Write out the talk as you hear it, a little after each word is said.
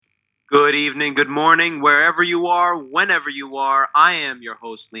Good evening, good morning, wherever you are, whenever you are. I am your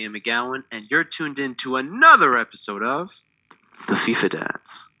host, Liam McGowan, and you're tuned in to another episode of The FIFA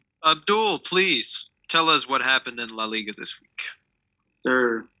Dance. Abdul, please tell us what happened in La Liga this week.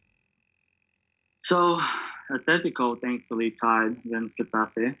 Sir. So, Atletico thankfully tied against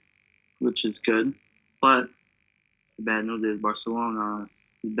Getafe, which is good. But the bad news is Barcelona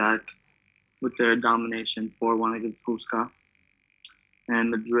is back with their domination 4-1 against Cusca.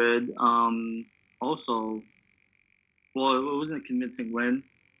 And Madrid also, well, it wasn't a convincing win.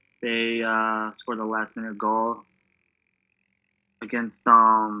 They scored a last-minute goal against,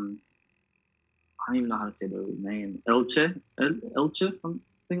 I don't even know how to say their name, Elche,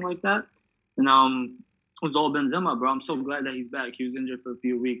 something like that. And it was all Benzema, bro. I'm so glad that he's back. He was injured for a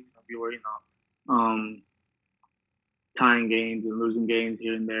few weeks. We were, tying games and losing games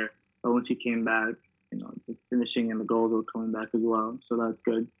here and there. But once he came back, the finishing and the goals were coming back as well. So that's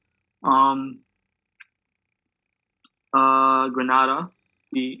good. Granada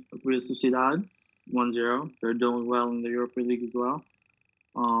beat Real Sociedad 1-0. They're doing well in the Europa League as well.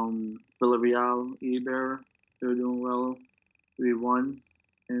 Villarreal, Eibar, they're doing well 3-1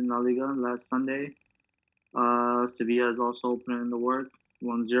 in La Liga last Sunday. Sevilla is also putting in the work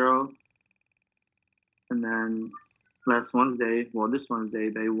 1-0. And then this Wednesday,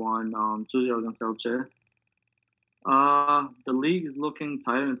 they won 2-0 against Elche. The league is looking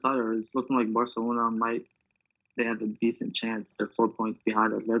tighter and tighter. It's looking like Barcelona they have a decent chance. They're 4 points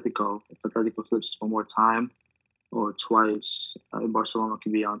behind Atletico. If Atletico flips one more time or twice, Barcelona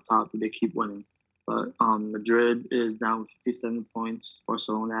can be on top if they keep winning. But Madrid is down 57 points,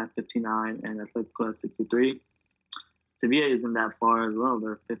 Barcelona at 59, and Atletico at 63. Sevilla isn't that far as well.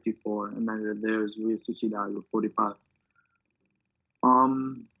 They're 54, and then there's Real Sociedad with 45.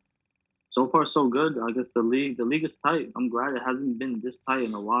 So far so good. I guess the league is tight. I'm glad it hasn't been this tight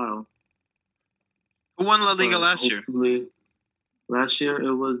in a while. Who won La Liga last year? Last year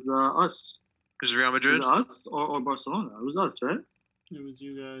it was us. It was Real Madrid? It was us or Barcelona? It was us, right? It was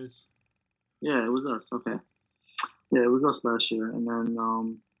you guys. Yeah, it was us. Okay. Yeah, it was us last year. And then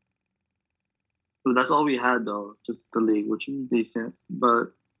that's all we had, though, just the league, which is decent.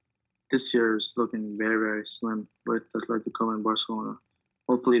 But this year is looking very, very slim with Atletico and Barcelona.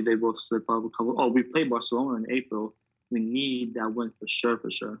 Hopefully they both slip up a couple. Oh, we play Barcelona in April. We need that win for sure.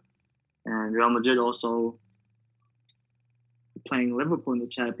 And Real Madrid also playing Liverpool in the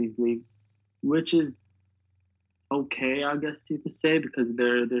Champions League, which is okay, I guess you could say, because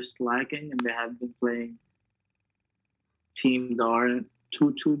they're slacking and they have been playing teams that aren't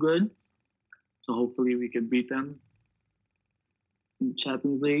too good. So hopefully we can beat them in the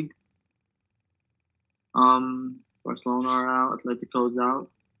Champions League. Barcelona are out, Atletico's out,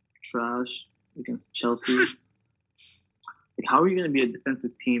 trash against Chelsea. Like, how are you going to be a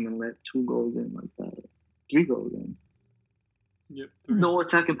defensive team and let 2 goals in like that? 3 goals in. Yep. 3. No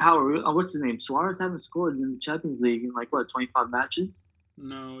attacking power. What's his name? Suarez haven't scored in the Champions League in 25 matches?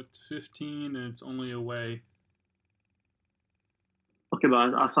 No, it's 15 and it's only away. Okay,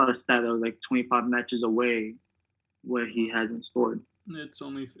 but I saw the stat that was 25 matches away where he hasn't scored. It's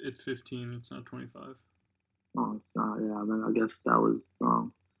 15. It's not 25. Oh, it's not. Yeah, man. I guess that was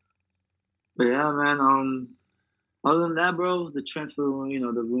wrong. But yeah, man. Other than that, bro, the transfer,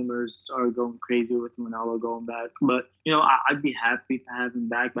 the rumors are going crazy with Ronaldo going back. But, I'd be happy to have him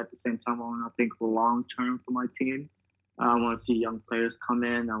back. But at the same time, I want to think long term for my team. I want to see young players come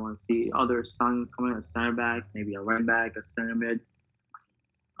in. I want to see other sons come in, a center back, maybe a right back, a center mid.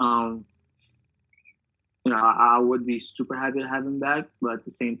 I would be super happy to have him back. But at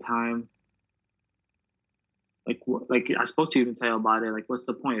the same time, like I spoke to you, Mateo, about it. Like, what's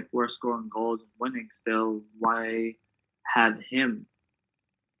the point if we're scoring goals and winning still? Why have him?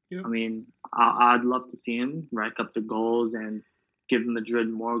 Yeah. I mean, I'd love to see him rack up the goals and give Madrid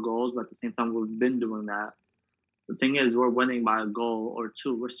more goals. But at the same time, we've been doing that. The thing is, we're winning by a goal or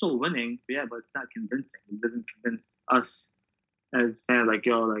 2. We're still winning, but it's not convincing. It doesn't convince us as fans.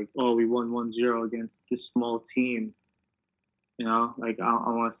 We won 1-0 against this small team. I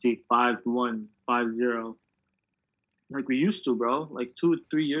want to see 5-1, 5-0. Like we used to, bro. 2 or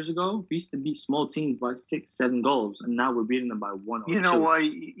 3 years ago, we used to beat small teams by 6, 7 goals, and now we're beating them by 1 or 2. You know why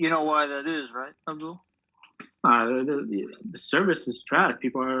that is, right, Abdul? The service is trash.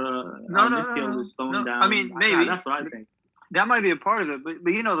 People are midfield is going down. I mean, maybe that's what I think. That might be a part of it,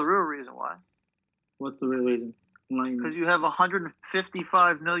 but you know the real reason why. What's the real reason? Because you have a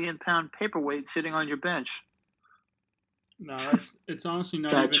 155 million pound paperweight sitting on your bench. No, it's honestly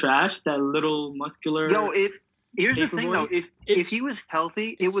not that even... trash. That little muscular. Here's the thing, though. If he was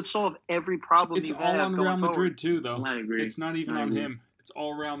healthy, it would solve every problem. It's all on Real Madrid too, though. I agree. It's not even on him. It's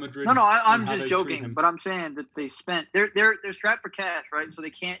all Real Madrid. No, I'm and how just they treat joking, him. but I'm saying that they spent they're strapped for cash, right? So they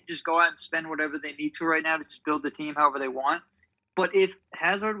can't just go out and spend whatever they need to right now to just build the team however they want. But if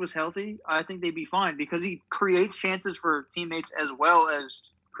Hazard was healthy, I think they'd be fine because he creates chances for teammates as well as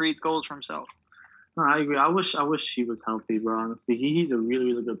creates goals for himself. No, I agree. I wish he was healthy, bro. Honestly, he's a really,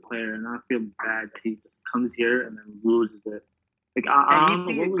 really good player, and I feel bad that he just comes here and then loses it. Like I don't he'd know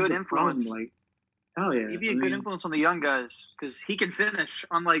be what a was good the problem. influence. Like, hell yeah, He'd be a good influence on the young guys because he can finish,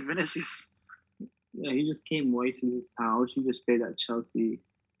 unlike Vinicius. Yeah, he just came wasting his time. I wish he just stayed at Chelsea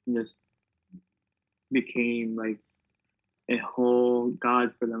and just became like a whole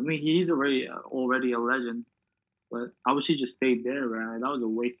god for them. I mean, he's already a legend, but I wish he just stayed there, man. That was a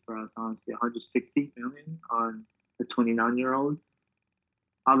waste for us, honestly. 160 million on the 29-year-old.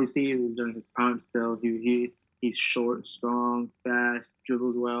 Obviously, he was during his prime still. He's short, strong, fast,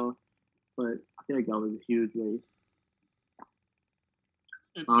 dribbles well, but I feel like that was a huge waste.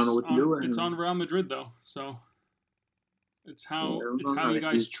 I don't know what to do. It's on Real Madrid though, so it's how not you a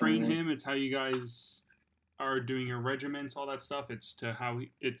guys huge train fan. him. It's how you guys are doing your regiments, all that stuff. It's to how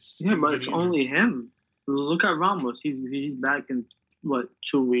it's. Yeah, him but it's getting injured. only him. Look at Ramos. He's back in what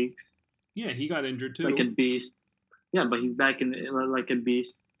 2 weeks, Yeah, he got injured too. like a beast. Yeah, but he's back in like a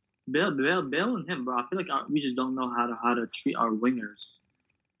beast. Bale, and him, bro. I feel like we just don't know how to treat our wingers.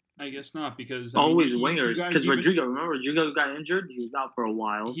 I guess not because Always you wingers. guys Because even- Rodrigo got injured. He was out for a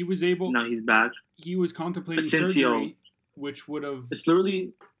while. he was able. Now he's back. He was contemplating Asensio. surgery, which would have It's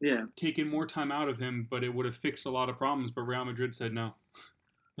literally taken more time out of him, but it would have fixed a lot of problems. But Real Madrid said no.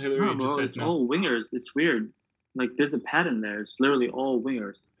 They No, literally bro, just said it's no. all wingers. It's weird. Like there's a pattern there. It's literally all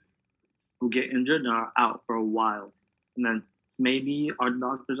wingers who get injured and are out for a while, and then maybe our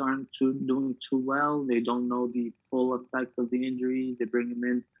doctors aren't doing too well. They don't know the full effect of the injury. They bring him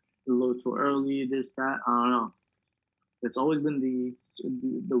in a little too early. This, that. I don't know. It's always been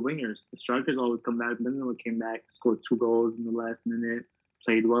the wingers. The strikers always come back. Danilo came back, scored 2 goals in the last minute,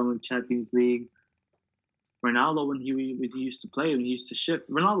 played well in Champions League. Ronaldo, when he used to play, when he used to shift,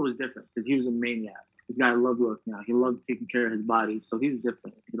 Ronaldo was different because he was a maniac. This guy loved working out. He loved taking care of his body, so he was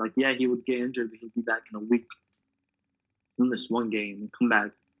different. He would get injured, but he'd be back in a week. He'll miss 1 game and come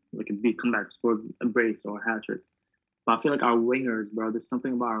back, score a brace or a hat trick. But I feel like our wingers, bro, there's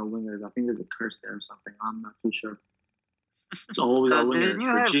something about our wingers. I think there's a curse there or something. I'm not too sure. It's always our wingers. Didn't you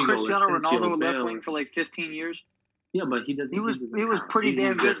have Rodrigo, Cristiano Asensio, Ronaldo left Bale. wing for like 15 years? Yeah, but he doesn't. He was count. pretty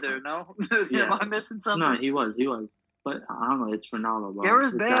damn He's good there. No, Yeah. am I missing something? No, he was. But I don't know. It's Ronaldo, bro.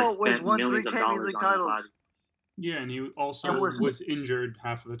 Gareth This guy Bale was spent won 3 millions of Champions dollars League on his titles. body. Yeah, and he also That was- was injured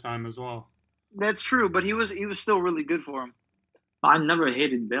half of the time as well. That's true, but he was still really good for him. I never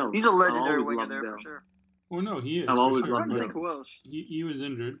hated Bale. He's a legendary I always winger loved there Bale. for sure. Well, no, he is. I've for always sure, I'm loved trying to but think who else. he was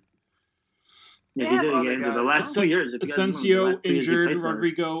injured. Yeah, They he have did other get injured. The guys. last 2 years. if you guys remember, the Asensio last 2 years he injured, played for us.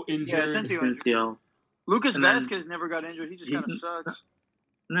 Rodrigo injured. Asensio injured. Asensio. Lucas And then- Vasquez never got injured. He just kind of sucks.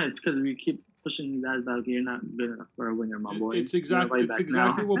 No, it's because we keep pushing you guys back. You're not good enough for a winger, my boy. It's You're exactly right back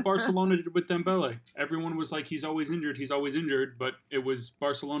now. what Barcelona did with Dembele. Everyone was like, he's always injured, but it was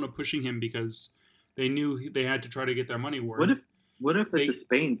Barcelona pushing him because they knew they had to try to get their money worth. What if it's They- a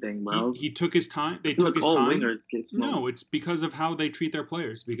Spain thing, bro? He took his time. They I feel took like his all time. wingers get smoked. No, it's because of how they treat their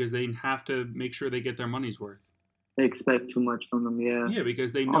players, because they have to make sure they get their money's worth. They expect too much from them, yeah. Yeah,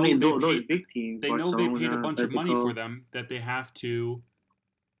 because they know I mean, those paid, big teams. they know they paid a Barcelona, bunch of money Atletico. for them that they have to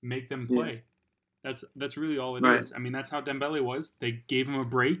make them Yeah. play. That's really all it is. Right. I mean, that's how Dembele was. They gave him a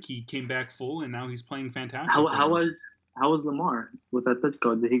break. He came back full, and now he's playing fantastic. How for them. was Lamar with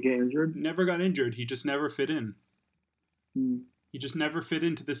Atletico? Did he get injured? Never got injured. He just never fit in. Hmm. He just never fit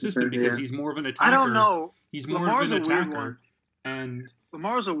into the system Yeah. because he's more of an attacker. I don't know. He's more Lamar's of an a weird attacker. one. And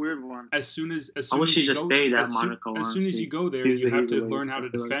Lamar's a weird one. as soon as I wish as he you just go, stayed at as soon- Monaco, as soon as honestly. you go there, He's you a have to heavyweight, learn how to I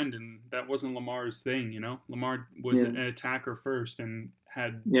feel like. defend, and that wasn't Lamar's thing. You know, Lamar was Yeah. an attacker first and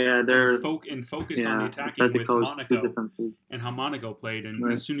had Yeah, they're focused on the attacking with Atletico's too Monaco defensive. and how Monaco played. And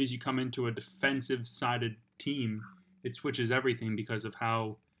Right. as soon as you come into a defensive-sided team, it switches everything because of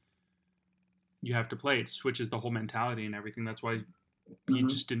how you have to play. It switches the whole mentality and everything. That's why he Mhm.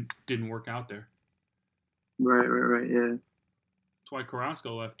 just didn't work out there. Right. Yeah. That's why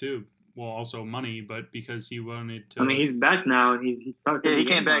Carrasco left too. Well, also money, but because he wanted to. I mean, he's back now. He started. Yeah, he the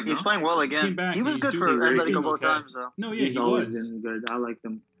came game back. now, He's no? playing well again. Came back. He was He's good for doing great. Atletico He's both okay. times, though. No, yeah, He's he always was. been good. I like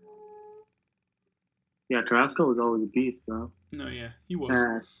him. Yeah, Carrasco was always a beast, bro. No, yeah, he was.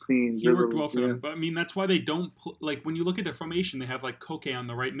 Fast, clean, He worked dribble, well for yeah. them, but I mean that's why they don't like when you look at their formation. They have like Koke on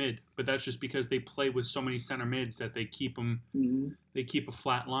the right mid, but that's just because they play with so many center mids that they keep them. Mhm. They keep a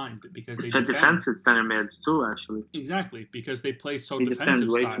flat line because they It's a defend. defensive center mids too, actually. Exactly, because they play so He defends defensive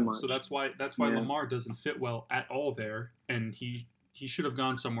way too style. much. So that's why Yeah. Lamar doesn't fit well at all there, and he he should have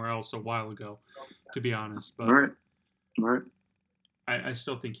gone somewhere else a while ago, to be honest. But Right. I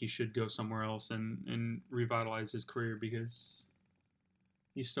still think he should go somewhere else and revitalize his career because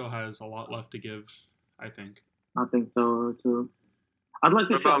he still has a lot left to give, I think. I think so too. I'd like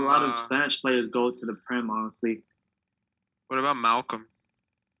to What see a about, lot of Spanish players go to the Prem, honestly. What about Malcolm?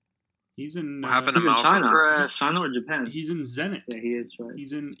 He's in What happened to He's in Malcolm? China. Trash. China or Japan? He's in Zenit. Yeah, he is, right.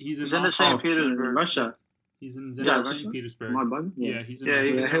 He's in He's in Moscow. the St. In Petersburg. Russia. He's in Yeah, Zenit, Russia? St. Petersburg. Am I bugging? Yeah, he's in Yeah,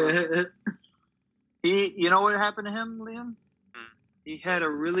 Russia. You know what happened to him, Liam? Hmm. He had a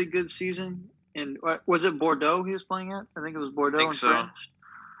really good season in, was it Bordeaux he was playing at? I think it was Bordeaux Think in so. France.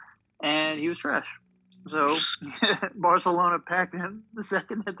 And he was trash. So Barcelona packed him the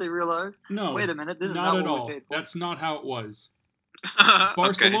second that they realized, No, wait a minute, this is not not at what all. we paid for. That's not how it was. Okay.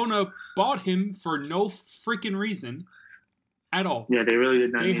 Barcelona bought him for no freaking reason at all. Yeah, they really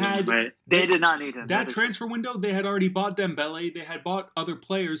did not They need had- him, right? They did not need him. That is transfer window, they had already bought Dembele. They had bought other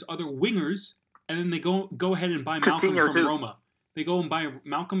players, other wingers, and then they go ahead and buy Malcolm Coutinho, from too. Roma. They go and buy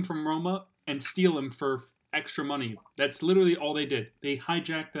Malcolm from Roma and steal him for extra money. That's literally all they did. They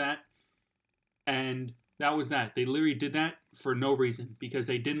hijacked that, and that was that. They literally did that for no reason because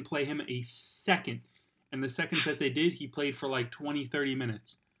they didn't play him a second. And the seconds that they did, he played for like 20, 30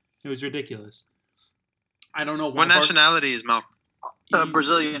 minutes. It was ridiculous. I don't know why. What nationality is Malcolm? He's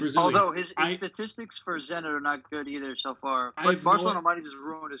Brazilian. Although his I- statistics for Zenit are not good either so far. I But have no- Barcelona might have just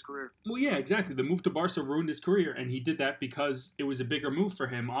ruined his career. Well, yeah, exactly. The move to Barca ruined his career, and he did that because it was a bigger move for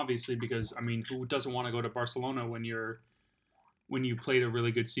him, obviously, because, I mean, who doesn't want to go to Barcelona when you played a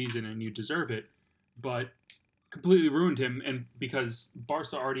really good season and you deserve it? But completely ruined him, and because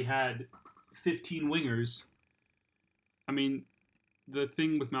Barca already had 15 wingers. I mean, the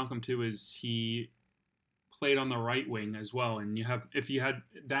thing with Malcolm, too, is he played on the right wing as well, and if you had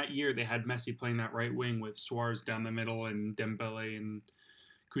that year, they had Messi playing that right wing with Suarez down the middle and Dembele and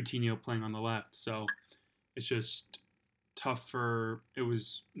Coutinho playing on the left. So it's just tough it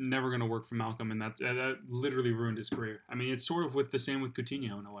was never going to work for Malcolm, and that literally ruined his career. I mean, it's sort of the same with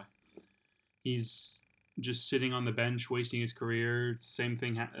Coutinho in a way. He's just sitting on the bench, wasting his career. Same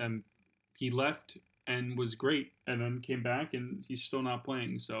thing. He left and was great, and then came back, and he's still not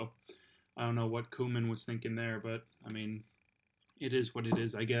playing. So I don't know what Koeman was thinking there, but I mean, it is what it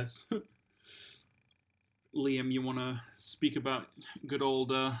is, I guess. Liam, you want to speak about good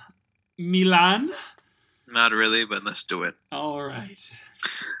old Milan? Not really, but let's do it. All right.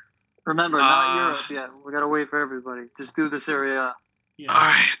 Remember, not Europe yet. We got to wait for everybody. Just do the Serie A. Yeah. All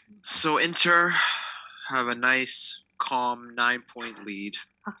right. So Inter have a nice, calm 9-point lead.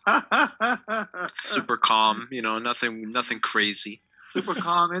 Super calm. Nothing crazy. Super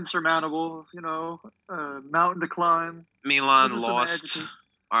calm, insurmountable, mountain to climb. Milan Those are some lost adjectives.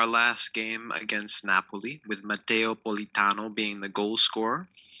 our last game against Napoli with Matteo Politano being the goal scorer.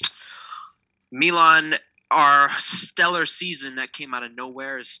 Milan, our stellar season that came out of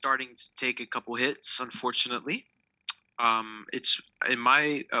nowhere, is starting to take a couple hits, unfortunately. It's, in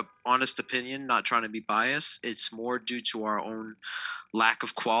my honest opinion, not trying to be biased, it's more due to our own lack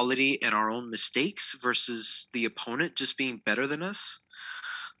of quality and our own mistakes versus the opponent just being better than us.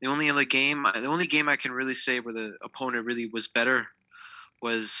 The only game I can really say where the opponent really was better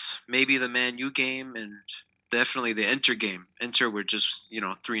was maybe the Man U game and definitely the Inter game. Inter were just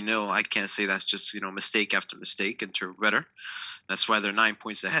 3-0. I can't say that's just mistake after mistake. Inter were better. That's why they're 9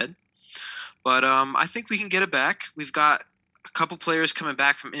 points ahead. But I think we can get it back. We've got a couple players coming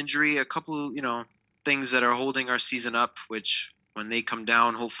back from injury, a couple things that are holding our season up, which when they come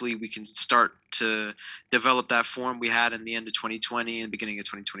down, hopefully we can start to develop that form we had in the end of 2020 and beginning of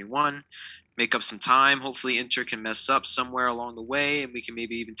 2021, make up some time. Hopefully Inter can mess up somewhere along the way and we can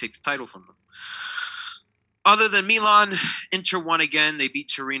maybe even take the title from them. Other than Milan, Inter won again. They beat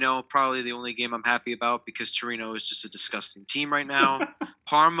Torino, probably the only game I'm happy about because Torino is just a disgusting team right now.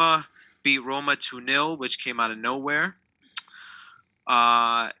 Parma beat Roma 2-0, which came out of nowhere.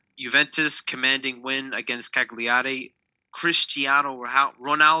 Juventus commanding win against Cagliari. Cristiano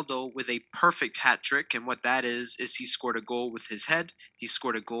Ronaldo with a perfect hat trick, and what that is he scored a goal with his head, he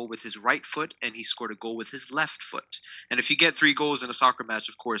scored a goal with his right foot, and he scored a goal with his left foot. And if you get 3 goals in a soccer match,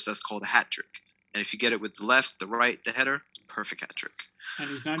 of course, that's called a hat trick. And if you get it with the left, the right, the header, perfect hat trick. And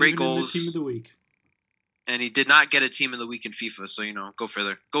he's not Great even in the goals. team of the week. And he did not get a team of the week in FIFA, so go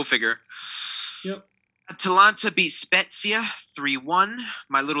further. Go figure. Yep. Atalanta beat Spezia 3-1.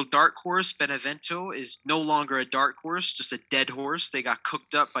 My little dark horse, Benevento, is no longer a dark horse, just a dead horse. They got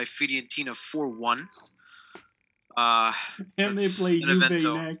cooked up by Fiorentina 4-1. And they That's play Benevento.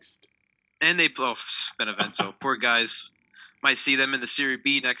 Juve next. And they Benevento. Poor guys. Might see them in the Serie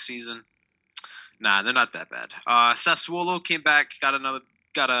B next season. Nah, they're not that bad. Sassuolo came back, got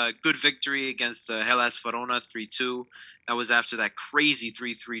a good victory against Hellas Verona 3-2. That was after that crazy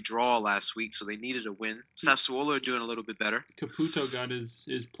 3-3 draw last week, so they needed a win. Sassuolo are doing a little bit better. Caputo got his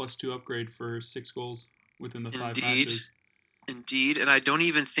 +2 upgrade for 6 goals within the 5 Indeed. matches. Indeed, and I don't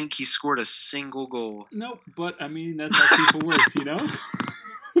even think he scored a single goal. Nope, but I mean that's how FIFA works, you know.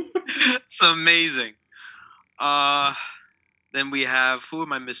 It's amazing. Then we have, who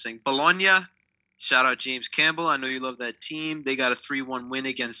am I missing? Bologna. Shout out James Campbell. I know you love that team. They got a 3-1 win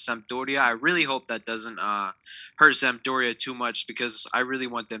against Sampdoria. I really hope that doesn't hurt Sampdoria too much because I really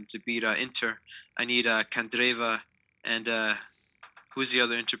want them to beat Inter. I need Candreva and who's the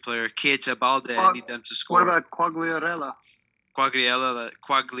other Inter player? Chiesa Balde. I need them to score. What about Quagliarella?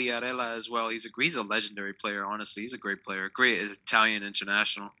 Quagliarella as well. He's a legendary player, honestly. He's a great player. Great Italian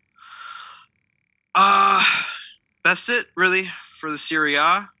international. That's it, really, for the Serie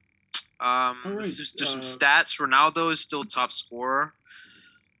A. Let's just do some stats. Ronaldo is still top scorer.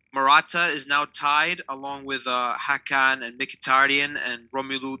 Morata is now tied along with Hakan and Mkhitaryan and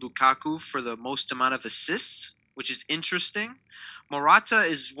Romelu Lukaku for the most amount of assists, which is interesting. Morata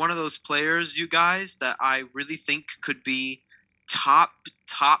is one of those players, you guys, that I really think could be top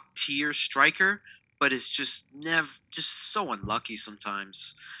tier striker, but is just so unlucky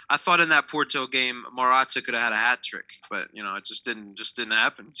sometimes. I thought in that Porto game Morata could have had a hat trick, but it just didn't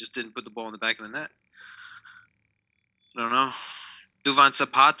happen. Just didn't put the ball in the back of the net. I don't know. Duvan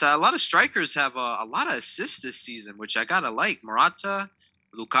Zapata. A lot of strikers have a lot of assists this season, which I gotta like. Morata,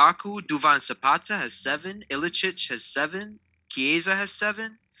 Lukaku, Duvan Zapata has 7. Ilicic has 7. Chiesa has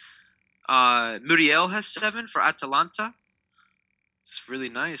 7. Muriel has 7 for Atalanta. It's really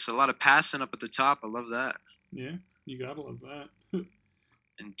nice. A lot of passing up at the top. I love that. Yeah, you gotta love that.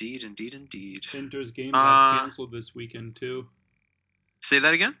 Indeed. Inter's game got canceled this weekend too. Say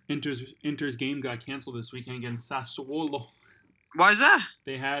that again? Inter's game got canceled this weekend against Sassuolo. Why is that?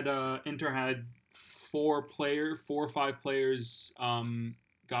 They had Inter had 4 or 5 players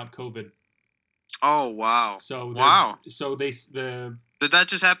got COVID. Oh wow! So did that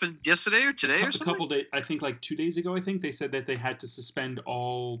just happen yesterday or today or something? A couple days, I think, like 2 days ago. I think they said that they had to suspend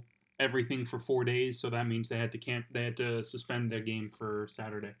everything for 4 days. So that means they had to suspend their game for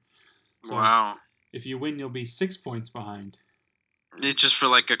Saturday. So wow! If you win, you'll be 6 points behind. It's just for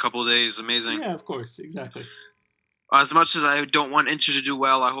like a couple of days. Amazing. Yeah, of course, exactly. As much as I don't want Inter to do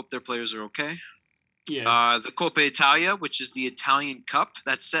well, I hope their players are okay. Yeah. The Coppa Italia, which is the Italian Cup,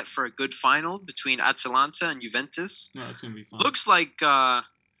 that's set for a good final between Atalanta and Juventus. No, it's gonna be fun. Looks like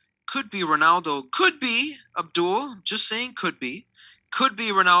could be Ronaldo, could be Abdul. Just saying, could be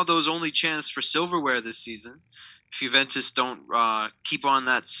Ronaldo's only chance for silverware this season. If Juventus don't keep on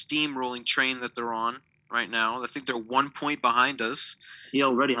that steamrolling train that they're on right now, I think they're 1 point behind us. He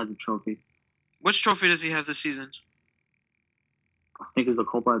already has a trophy. Which trophy does he have this season? I think it's the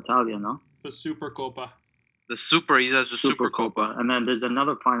Coppa Italia, no? The Supercoppa. He has the Supercoppa. And then there's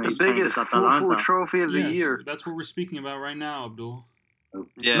another final. The biggest full trophy of the year. That's what we're speaking about right now, Abdul.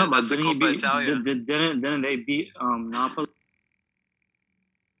 Yeah, no, that's the Coppa Italia. Didn't they beat Napoli?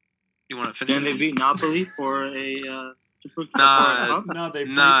 You want to finish? Didn't they beat Napoli for a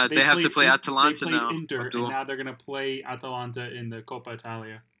Nah, they have to play Inter Atalanta now. Inter, and now they're gonna play Atalanta in the Coppa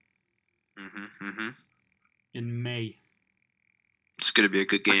Italia. In May. It's going to be a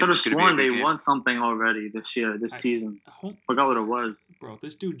good game. I could have sworn they won something already this season. Forgot what it was. Bro,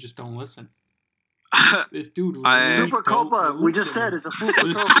 this dude just don't listen. This dude Super Copa. We just said it's a full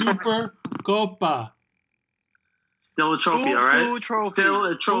trophy. Super Copa. Still a trophy, all right? Still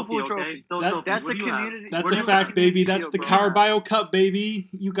a trophy, okay? Still a trophy. That's the community. That's a fact, baby. That's the Carabao Cup, baby.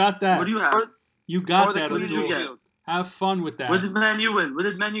 You got that. What do you have? You got that. What did you get? Have fun with that. What did Man U win? What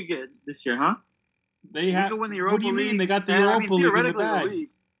did Man U get this year, huh? They have. Win the Europa what do you mean? League. They got the Europa League in the bag.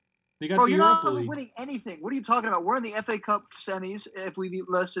 They got the you're Europa not League. winning anything. What are you talking about? We're in the FA Cup semis if we beat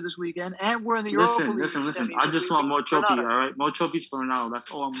Leicester this weekend, and we're in the Europa League. Listen. Semis I just want more trophies, all right? More trophies for now.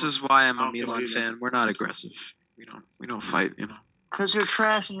 That's all I'm. This is why I'm a Milan fan. We're not aggressive. We don't fight. Because you're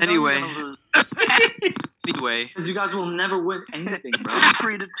trash. And Anyway. Because you guys will never win anything, bro. It's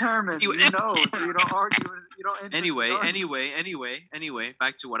predetermined. You know, so you don't argue. You don't enter. Anyway.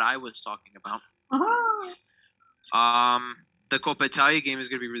 Back to what I was talking about. Uh-huh. The Coppa Italia game is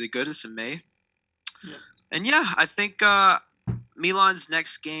going to be really good. It's in May. Yeah. And I think Milan's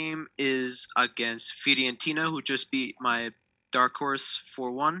next game is against Fiorentina, who just beat my dark horse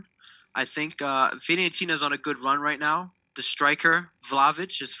 4-1. I think Fiorentina's on a good run right now. The striker,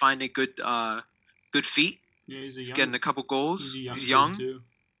 Vlahovic, is finding good feet. Yeah, he's getting a couple goals. He's young. Too.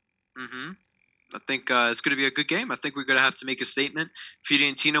 Mm-hmm. I think it's going to be a good game. I think we're going to have to make a statement.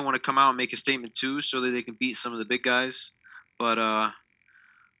 Fiorentina want to come out and make a statement too, so that they can beat some of the big guys. But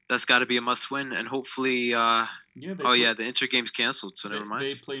that's got to be a must-win, and hopefully. The Inter game's canceled, so never mind.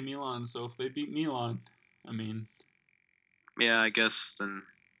 They play Milan, so if they beat Milan, I mean. Yeah, I guess then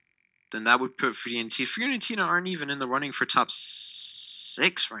that would put Fiorentina. Fiorentina aren't even in the running for top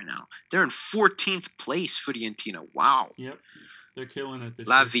 6 right now. They're in 14th place. Fiorentina. Wow. Yep. They're killing it this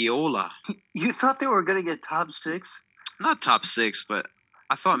La year. Viola. You thought they were gonna get top 6? Not top 6, but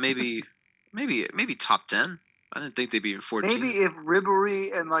I thought maybe top 10. I didn't think they'd be in 14. Maybe if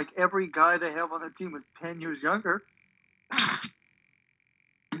Ribery and like every guy they have on the team was 10 years younger.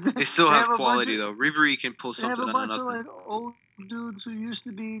 They still have a quality bunch though. Ribery can pull They have something a out of bunch of nothing. like old dudes who used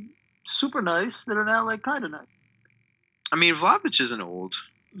to be super nice that are now like kind of nice. I mean, Vlahovic isn't old.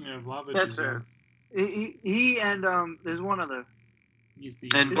 Yeah, Vlahovic That's is fair. He and there's one other. He's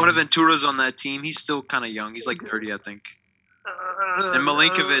the And Bonaventura's on that team. He's still kind of young. He's like 30, I think. And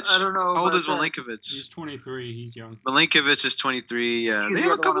Milinkovic. I don't know. How old about is that. Milinkovic? He's 23. He's young. Milinkovic is 23. Yeah, He's they the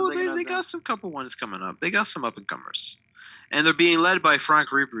have a other one couple. I'm thinking They of got now. some couple ones coming up. They got some up and comers, and they're being led by Frank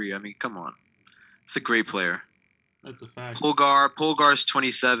Ribery. I mean, come on, it's a great player. That's a fact. Polgar's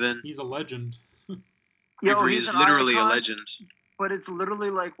 27. He's a legend. Yo, Ribery he's is an literally a icon, legend. But it's literally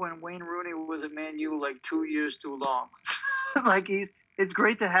like when Wayne Rooney was at Man U like 2 years too long. Like it's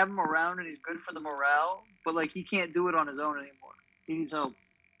great to have him around and he's good for the morale, but like he can't do it on his own anymore. He needs help.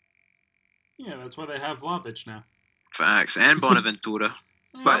 Yeah, that's why they have Vlahovic now. Facts and Bonaventura.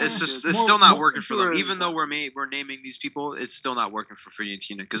 But it's just it's More- still not more working for them. Ventura is Even though fine. we're naming these people, it's still not working for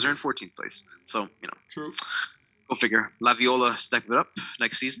Fiorentina because they're in 14th place. So True. go figure. La Viola step it up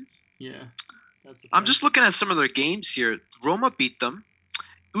next season. Yeah. That's a I'm fact. just looking at some of their games here. Roma beat them.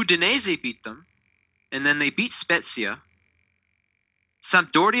 Udinese beat them. And then they beat Spezia.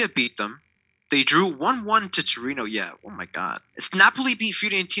 Sampdoria beat them. They drew 1-1 to Torino. Yeah, oh my God. It's Napoli beat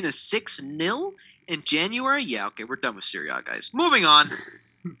Fiorentina 6-0 in January? Yeah, okay, we're done with Serie A, guys. Moving on.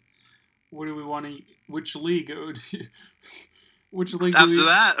 What do we want to? Which league? Which league? After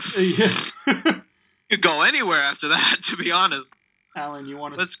that, Yeah. you could go anywhere after that, to be honest. Alan, you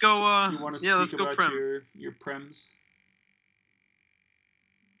want to? Let's go, You want to yeah, speak let's go about Prem. your prems?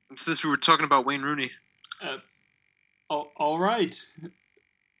 Since we were talking about Wayne Rooney. All right.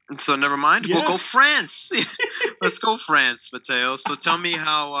 So never mind. Yeah. We'll go France. Let's go France, Matteo. So tell me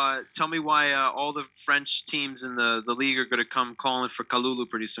why all the French teams in the league are going to come calling for Kalulu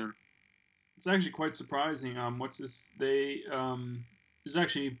pretty soon. It's actually quite surprising. There's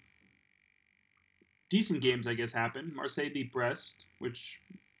actually decent games, I guess, happened. Marseille beat Brest, which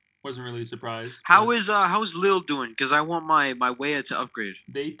wasn't really a surprise. How's Lille doing? Because I want my Weah to upgrade.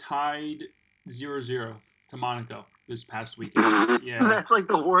 They tied 0-0 to Monaco this past weekend. Yeah. That's like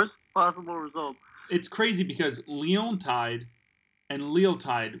the worst possible result. It's crazy because Lyon tied and Lille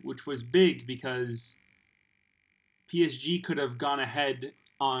tied, which was big because PSG could have gone ahead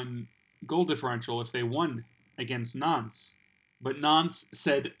on goal differential if they won against Nantes. But Nantes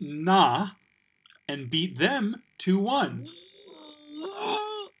said nah and beat them 2-1.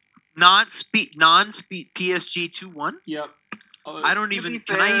 Nantes beat PSG 2-1? Yep. I don't To even be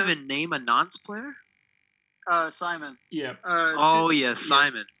can I fair- even name a Nantes player? Simon. Yep. Oh yes,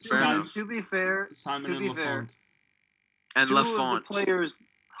 Simon. Fair Simon. enough. To be fair, Simon to and be fair, Lafont. And two of Lafont. the players'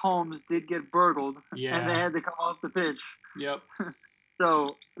 homes did get burgled, Yeah. and they had to come off the pitch. Yep.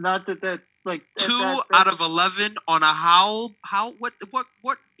 So not that like that- 2 that- out of 11 on a how what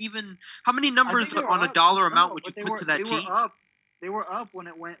even how many I numbers think they were on a up. dollar No, amount would but you they put were- to that they team? Were up. They were up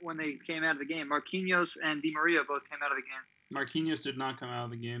when they came out of the game. Marquinhos and Di Maria both came out of the game. Marquinhos did not come out of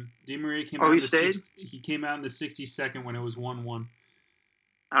the game. Di Maria came Oh, out he in the stayed? he came out in the 62nd when it was 1-1.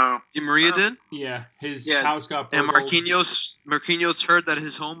 Oh, Di Maria Oh. did? Yeah, his Yeah. house got And burgled. Marquinhos heard that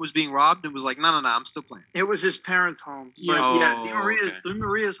his home was being robbed and was like, no, I'm still playing. it was his parents' home. Yeah. But yeah, Oh, Di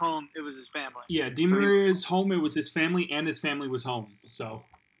Maria's home. It was his family. Yeah, Di So he- Maria's home. It was his family, and his family was home. So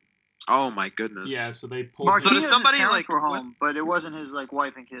Oh my goodness. yeah, so they pulled. Marquinhos' So does somebody, parents like, were what- home, but it wasn't his like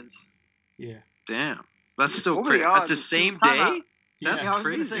wife and kids. Yeah, Damn. That's still What were the crazy. At odds? the same Time out. day? That's Yeah, I was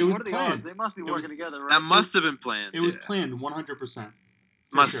gonna crazy. say, It was what are the planned. odds? They must be It was- working together, right? That must have been planned. it was yeah. planned 100%.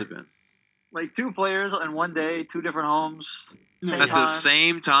 Must have been. Like 2 players in one day, 2 different homes, No, same At the time,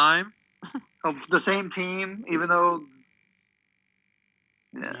 same time? of the same team, even though.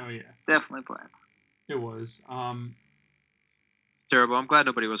 Yeah, Oh yeah, definitely planned. it was. Terrible. I'm glad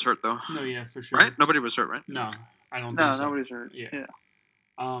nobody was hurt, though. No, yeah, for sure. Right? Nobody was hurt, right? No, I don't No, think so. nobody's hurt. Yeah. Yeah.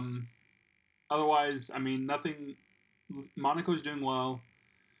 Otherwise, I mean, nothing. Monaco's doing well.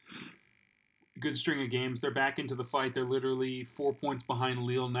 Good string of games. They're back into the fight. They're literally 4 points behind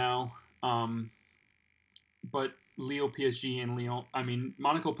Lille now. but Lille, PSG, and Lyon. I mean,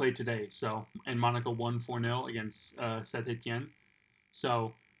 Monaco played today, and Monaco won 4-0 against Saint Etienne.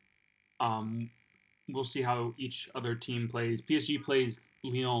 So, we'll see how each other team plays. PSG plays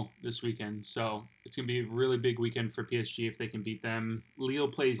Lyon this weekend, so it's gonna be a really big weekend for PSG if they can beat them. Lille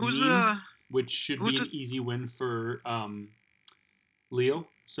plays Nîmes, which should be an easy win for Lille.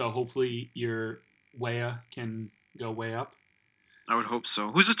 So hopefully your Weah can go way up. I would hope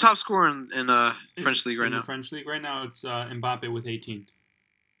so. Who's the top scorer in French league right now? In the French league right now, it's Mbappe with 18.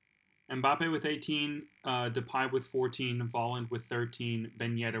 Mbappe with 18, Depay with 14, Volland with 13,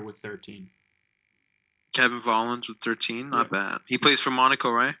 Ben Yedder with 13. Kevin Volland with 13, not bad. He plays for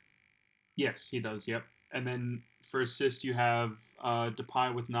Monaco, right? Yes, he does. Yep. And then for assist, you have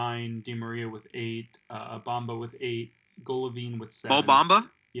Depay with 9, Di Maria with 8, Bamba with 8, Golovin with 7. Mo Bamba?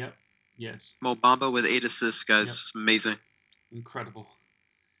 Yep. Yes. Mo Bamba with 8 assists, guys. Yep. Amazing. Incredible.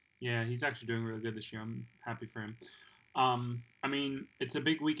 Yeah, he's actually doing really good this year. I'm happy for him. I mean, it's a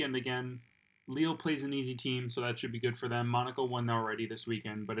big weekend again. Lille plays an easy team, so that should be good for them. Monaco won already this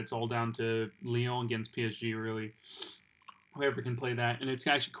weekend, but it's all down to Lyon against PSG, really. Whoever can play that. And it's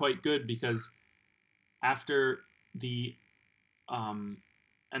actually quite good because after the and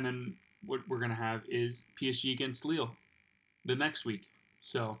then what we're going to have is PSG against Lille the next week.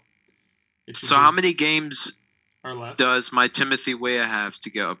 So how many games are left? Does my Timothy Weah have to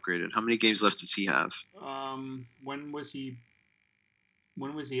get upgraded? How many games left does he have? When was he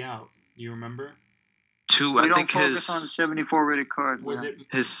out? Do you remember? 2. We I don't think focus on 74 rated cards. Was man.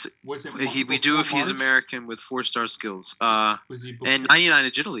 it we do if he's March? American with 4-star skills. Was he and 99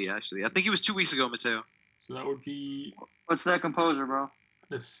 agility actually. I think he was 2 weeks ago, Mateo. So that would be What's that composer, bro?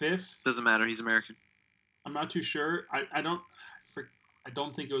 the 5th. Doesn't matter. He's American. I'm not too sure. I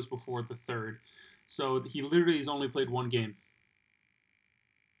don't think it was before the 3rd. So he literally has only played 1 game.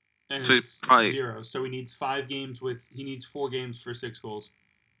 And So it's probably 0. So he needs 4 games for 6 goals.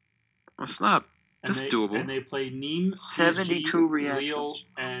 That's not. That's doable. And they play Nîmes, 72 PSG, reactions. Lille,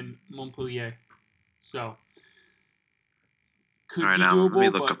 and Montpellier. So could All right, be now doable, let me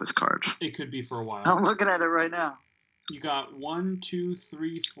look but up his card. it could be for a while. I'm looking at it right now. You got 1, 2,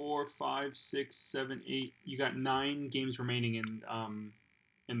 3, 4, 5, 6, 7, 8. You got 9 games remaining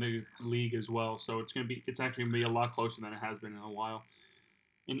in the league as well. So it's actually gonna be a lot closer than it has been in a while.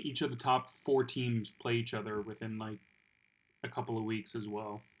 And each of the top 4 teams play each other within like a couple of weeks as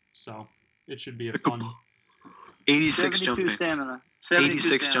well. So it should be a fun. 86 72 jumping. stamina.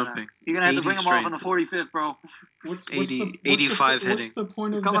 86 stamina. jumping. You're gonna have to 80 bring him off on the strength. 45th, bro. What's 85 heading. What's the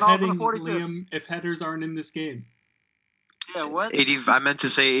point of Coming the off on the heading, 45th. Liam, if headers aren't in this game? Yeah, what? 80. I meant to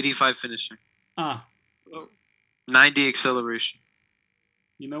say 85 finishing. 90 acceleration.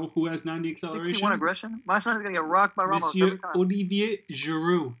 You know who has 90 acceleration? 61 aggression. My son's gonna get rocked by Ramos Monsieur every time. Olivier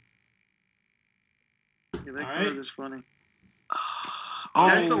Giroud. Yeah, that All card right. is funny.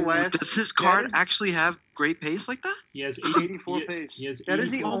 Oh, the last- does his card that is- actually have great pace like that? He has 84 pace. He has That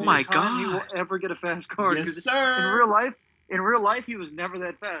is the 84 only my time he will God. ever get a fast card. Yes, 'cause sir. In real life, he was never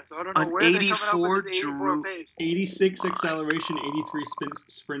that fast. So I don't know An where they're coming up 84 with this 84 Giroud. pace. 86 My acceleration, God. 83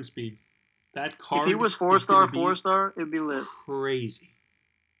 sprint speed. That card If he was is 4-star, gonna be 4-star, it'd be lit. crazy.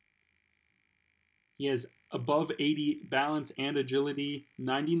 He has above 80 balance and agility,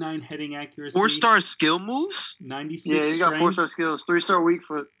 99 heading accuracy, 4-star skill moves? 96 Yeah, he got strength, 4-star skills, 3-star weak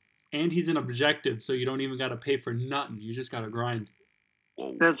foot. and he's an objective, so you don't even got to pay for nothing. You just got to grind.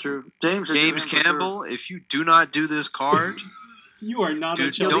 Whoa. That's true. James Campbell, if you do not do this card, You are not a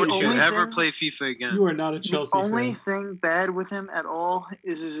dude, Chelsea don't the you only ever thing- play FIFA again. You are not a The Chelsea only fan. thing bad with him at all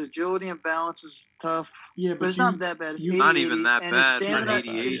is his agility and balance is tough. Yeah, But it's not that bad. It's you- 80, Not even that and bad for an 80.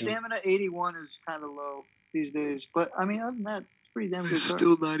 His 80. stamina 81 is kind of low these days. But, I mean, other than that, it's pretty damn good. It's card.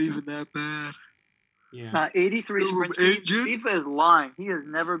 still not even that bad. Yeah. 83 Little sprint speed. engine. FIFA is lying. He has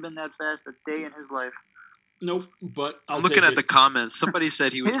never been that fast a day in his life. Nope, but I'm looking at the comments. Somebody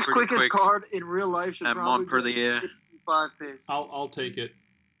said he was His pretty quickest quick card in real life should at probably Montpellier. be 55 pace. I'll take it.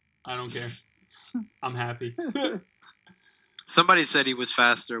 I don't care. I'm happy. Somebody said he was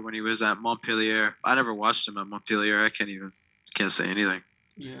faster when he was at Montpellier. I never watched him at Montpellier. I can't say anything.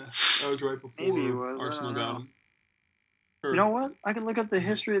 Yeah, that was right before Maybe he was, I Arsenal don't got know. him. You know what? I can look up the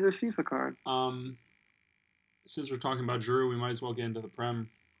history of this FIFA card. Since we're talking about Giroud, we might as well get into the Prem.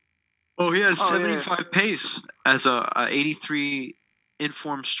 Oh, he has Oh, yeah. 75 pace as a 83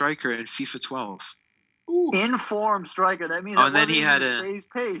 informed striker in FIFA 12. Ooh. Informed striker. That means Oh, that and then wasn't he even had his a- base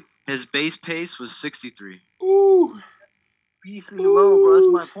pace. His base pace was 63. Ooh. Beastly low, bro. That's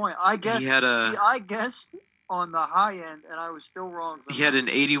my point. I guessed. He had See, a I guessed on the high end, and I was still wrong. He had an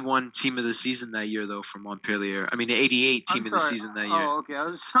 81 team of the season that year, though, from Montpellier. I mean, an 88 team of the season that year. Oh, okay.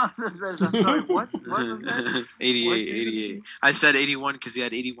 I'm sorry. What was that? 88. I said 81 because he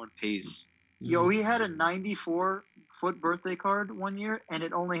had 81 pays. Yo, he had a 94-foot birthday card one year, and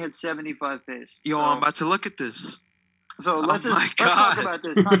it only had 75 pace. Yo, I'm about to look at this. So let's talk about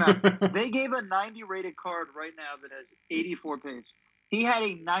this. Time out. They gave a 90 rated card right now that has 84 pace. He had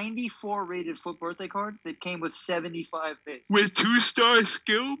a 94 rated foot birthday card that came with 75 pace. With 2-star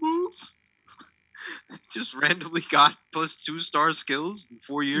skill moves? Just randomly got plus 2-star skills in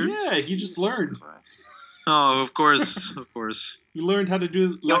 4 years? Yeah, he just learned. Oh, of course. Of course. You learned how to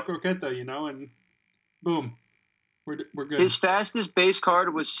do La Croqueta, you know, and boom. We're good. His fastest base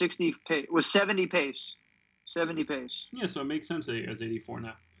card was 70 pace. 70 pace. Yeah, so it makes sense that he has 84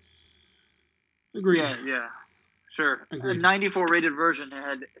 now. Agreed. Yeah. Sure. Agreed. A 94 rated version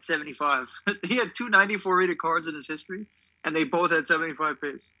had 75. He had 2 94 rated cards in his history, and they both had 75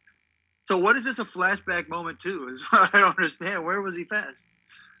 pace. So what is this a flashback moment to? Is what I don't understand. Where was he fast?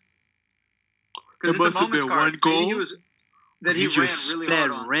 There must have been one goal that he just ran really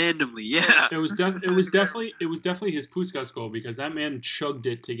hard on. randomly. Yeah. It was definitely his Puskas goal because that man chugged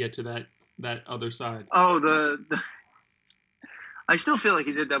it to get to that other side. Oh, the I still feel like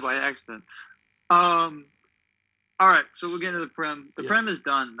he did that by accident. All right, so we'll get into the Prem. The Prem is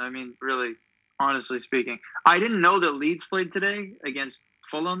done. I mean, really, honestly speaking. I didn't know that Leeds played today against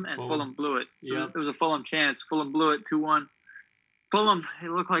Fulham, and Fulham blew it. Yeah. There was a Fulham chance. Fulham blew it 2-1. Fulham, it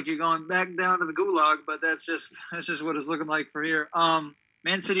looked like you're going back down to the gulag, but that's just what it's looking like for here.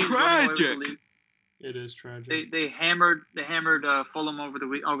 Man City's running away with the league. It is tragic. They hammered Fulham over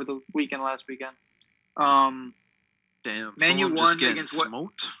the weekend last weekend. Damn. Man U Fulham won just getting against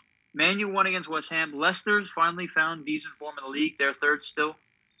smoked. Man U won against West Ham. Leicester's finally found decent form in the league. They're third still.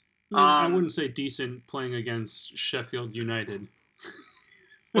 I wouldn't say decent playing against Sheffield United.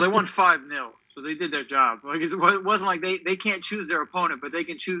 Well, they won 5-0, so they did their job. Like it wasn't like they can't choose their opponent, but they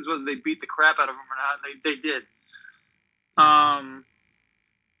can choose whether they beat the crap out of them or not. They did.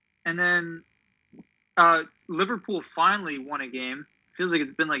 And then Liverpool finally won a game. Feels like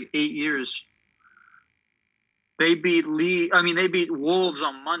it's been like 8 years. They beat Wolves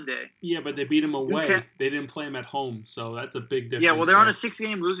on Monday. Yeah, but they beat them away. Okay. They didn't play them at home, so that's a big difference. Yeah, well, they're on a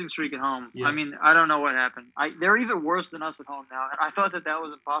 6-game losing streak at home. Yeah. I mean, I don't know what happened. They're even worse than us at home now, and I thought that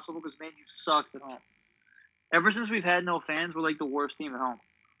was impossible because Man U sucks at home. Ever since we've had no fans, we're like the worst team at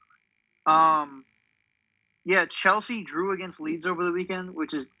home. Yeah, Chelsea drew against Leeds over the weekend,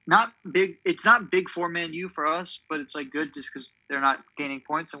 which is not big. It's not big for Man U for us, but it's like good just because they're not gaining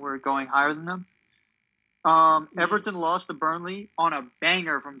points and we're going higher than them. Everton lost to Burnley on a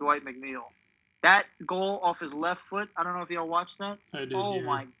banger from Dwight McNeil. That goal off his left foot, I don't know if y'all watched that. I did, Oh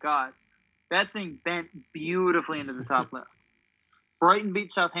my God. That thing bent beautifully into the top left. Brighton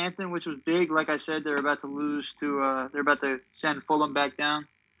beat Southampton, which was big. Like I said, they're about to send Fulham back down.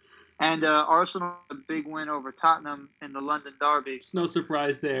 And Arsenal, a big win over Tottenham in the London Derby. It's no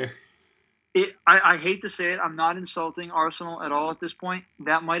surprise there. I hate to say it. I'm not insulting Arsenal at all at this point.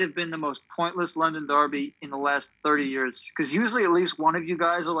 That might have been the most pointless London derby in the last 30 years. Because usually at least one of you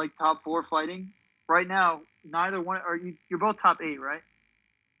guys are like top 4 fighting. Right now, neither one. You're both top 8, right?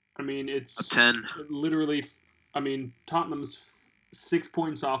 I mean, it's A 10. literally. I mean, Tottenham's 6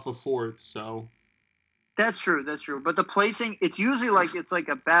 points off of 4th, so. That's true. But the placing, it's usually like it's like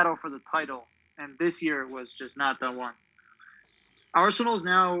a battle for the title. And this year was just not that one. Arsenal's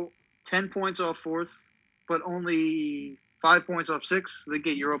now 10 points off 4th, but only 5 points off 6th. So they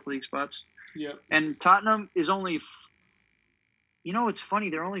get Europa League spots. Yeah. And Tottenham is only, it's funny.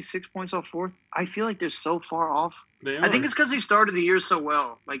 They're only 6 points off 4th. I feel like they're so far off. They are. I think it's because they started the year so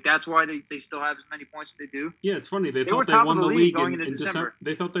well. Like, that's why they still have as many points as they do. Yeah, it's funny. They were thought they top won of the the league league going in into December.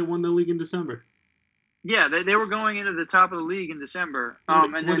 They thought they won the league in December. Yeah, they were going into the top of the league in December. What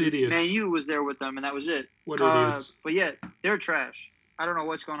And then idiots. Man U was there with them, and that was it. What idiots. But yeah, they're trash. I don't know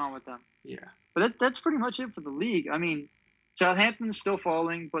what's going on with them. Yeah. But that's pretty much it for the league. I mean, Southampton's still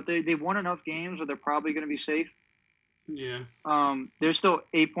falling, but they've won enough games where they're probably going to be safe. Yeah. They're still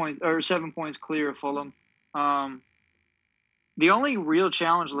 7 points clear of Fulham. The only real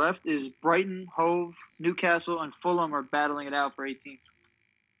challenge left is Brighton, Hove, Newcastle, and Fulham are battling it out for 18th.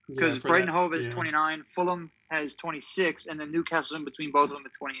 Because Brighton Hove has 29, Fulham has 26, and then Newcastle's in between both of them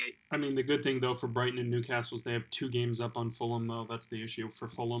at 28. I mean, the good thing, though, for Brighton and Newcastle is they have 2 games up on Fulham, though. That's the issue for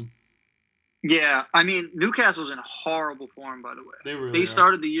Fulham. Yeah, I mean, Newcastle's in horrible form, by the way. They are.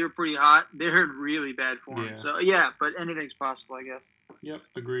 started the year pretty hot. They're in really bad form. Yeah. So, yeah, but anything's possible, I guess. Yep,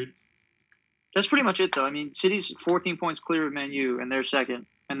 agreed. That's pretty much it, though. I mean, City's 14 points clear of Man U, and they're second.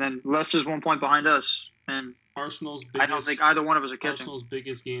 And then Leicester's 1 point behind us. And Arsenal's biggest. I don't think either one of us are catching. Arsenal's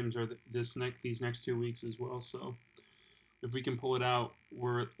biggest games are these next 2 weeks as well. So if we can pull it out,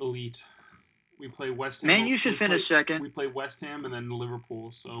 we're elite. We play West Ham. Man, you should finish second. We play West Ham and then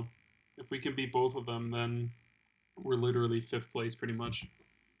Liverpool. So if we can beat both of them, then we're literally 5th place pretty much,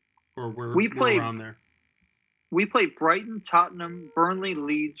 or we're around there. We play Brighton, Tottenham, Burnley,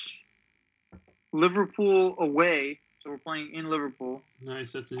 Leeds, Liverpool away. So we're playing in Liverpool.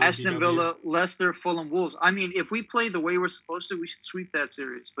 Nice. That's an Aston easy Villa, Leicester, Fulham, Wolves. I mean, if we play the way we're supposed to, we should sweep that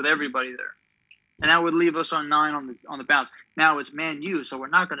series with everybody there, and that would leave us on 9 on the bounce. Now it's Man U, so we're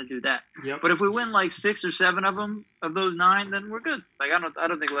not going to do that. Yep. But if we win like 6 or 7 of those 9, then we're good. Like I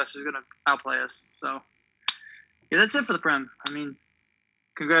don't think Leicester's going to outplay us. So yeah, that's it for the Prem. I mean,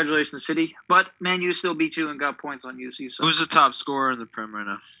 congratulations, City. But Man U still beat you and got points on UC. So Who's the top scorer in the Prem right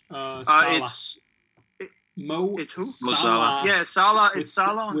now? Salah. It's who? Mo Salah. Yeah, Salah. With It's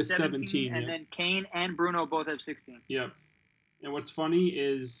Salah on with 17, and yeah. then Kane and Bruno both have 16. Yep. And what's funny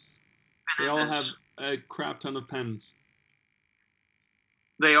is they all have a crap ton of pens.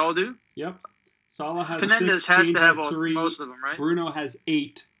 They all do? Yep. Salah has Fernandez 6, has Kane to have has 3, most of them, right? Bruno has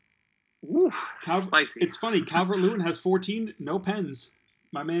 8. Ooh, spicy. It's funny, Calvert-Lewin has 14, no pens.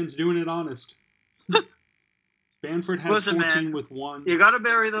 My man's doing it honest. Bamford has 14 with 1. You got to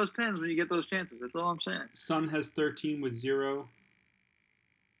bury those pins when you get those chances. That's all I'm saying. Son has 13 with 0.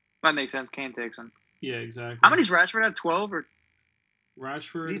 That makes sense. Kane takes them. Yeah, exactly. How many's Rashford have? 12 or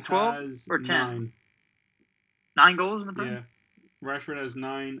Rashford 12 has or 10? 9. 9 goals in the Prem? Yeah. Rashford has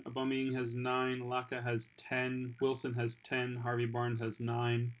 9. Aubameyang has 9. Laka has 10. Wilson has 10. Harvey Barnes has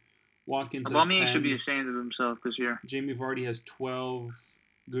 9. Watkins has 10. Aubameyang should be ashamed of himself this year. Jamie Vardy has 12.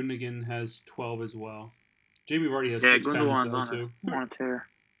 Gundogan has 12 as well. Jamie Vardy has 6 Gundogan's pens though, too. On a tear.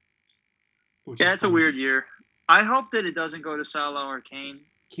 Yeah, it's a weird year. I hope that it doesn't go to Salah or Kane.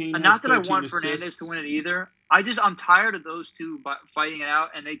 Kane And has not that I 13 want assists. Fernandez to win it either. I'm tired of those two fighting it out,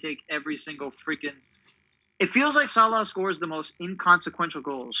 and they take every single freaking. It feels like Salah scores the most inconsequential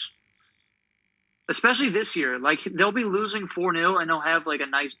goals, especially this year. Like they'll be losing 4-0, and they'll have like a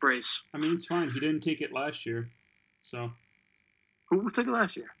nice brace. I mean, it's fine. He didn't take it last year, so. Who took it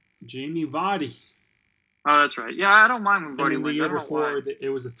last year? Jamie Vardy. Oh, that's right. Yeah, I don't mind when Vardy And wins. the I year don't know before, why. it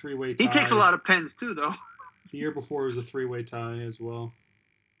was a 3-way tie. He takes a lot of pens too, though. The year before, it was a 3-way tie as well.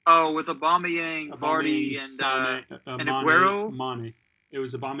 Oh, with Aubameyang, Vardy, and Aguero. Mane. It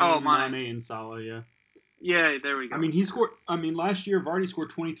was Aubameyang, Mane, and Salah. Yeah. Yeah, there we go. I mean, last year Vardy scored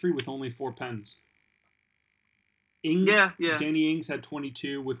 23 with only 4 pens. Yeah. Danny Ings had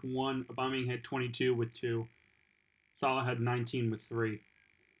 22 with 1. Aubameyang had 22 with 2. Salah had 19 with 3.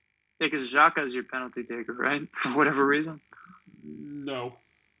 Yeah, because Xhaka is your penalty taker, right? For whatever reason. No.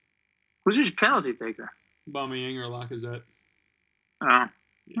 Who's your penalty taker? Aubameyang or Lacazette. Oh.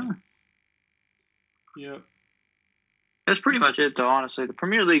 Yeah. Yep. That's pretty much it, though, honestly. The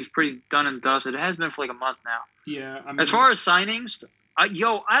Premier League's pretty done and dusted. It has been for like a month now. Yeah. I mean, as far as signings, I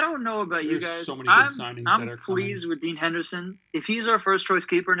don't know about you guys. So many good signings that are pleased coming. with Dean Henderson. If he's our first choice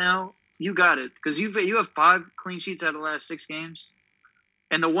keeper now, you got it. Because you have 5 clean sheets out of the last 6 games.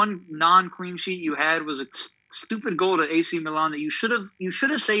 And the one non-clean sheet you had was a stupid goal to AC Milan that you should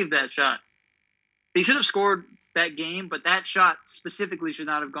have saved that shot. They should have scored that game, but that shot specifically should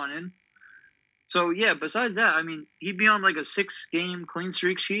not have gone in. So yeah, besides that, I mean, he'd be on like a 6-game clean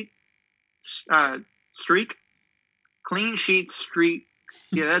streak. Clean sheet streak.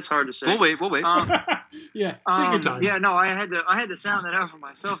 Yeah, that's hard to say. We'll wait. Yeah, take your time. Yeah, no, I had to sound that out for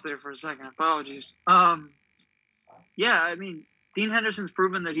myself there for a second. Apologies. Yeah, I mean, Dean Henderson's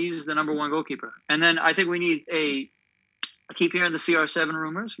proven that he's the number 1 goalkeeper. And then I think we need I keep hearing the CR7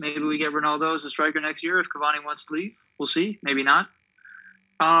 rumors. Maybe we get Ronaldo as a striker next year if Cavani wants to leave. We'll see. Maybe not.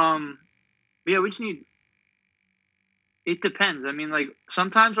 Yeah, we just need – it depends. I mean, like,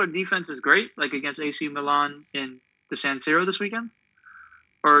 sometimes our defense is great, like against AC Milan in the San Siro this weekend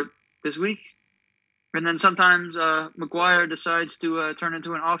or this week. And then sometimes Maguire decides to turn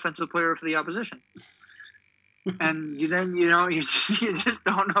into an offensive player for the opposition. And you just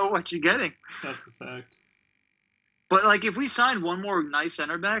don't know what you're getting. That's a fact. But like, if we sign one more nice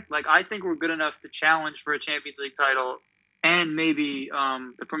center back, like I think we're good enough to challenge for a Champions League title and maybe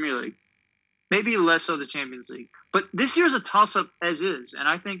the Premier League, maybe less so the Champions League. But this year's a toss-up as is, and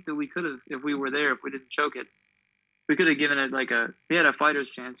I think that we could have, if we were there, if we didn't choke it, we could have given it we had a fighter's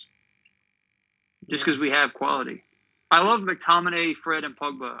chance, just because we have quality. I love McTominay, Fred, and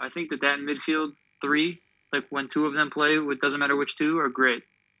Pogba. I think that midfield 3. Like when 2 of them play, it doesn't matter which 2, are great.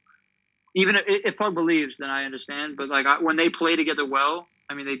 Even if Pogba leaves, then I understand. But like when they play together well,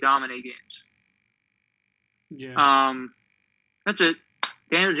 I mean they dominate games. Yeah. That's it.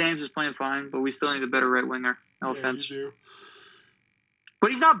 Daniel James is playing fine, but we still need a better right winger. No Yeah, offense. you do.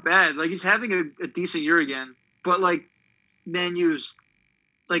 But he's not bad. Like, he's having a decent year again. But, like, Man U's,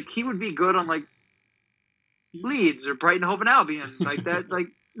 like, he would be good on, like, Leeds or Brighton Hove and Albion. Like, that, like,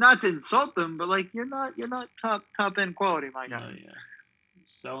 not to insult them, but, like, you're not top end quality, my guy. Oh, yeah.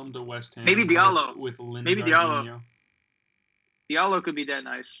 Sell him to West Ham. Maybe Diallo. With Lingard. Maybe Diallo. Diallo could be that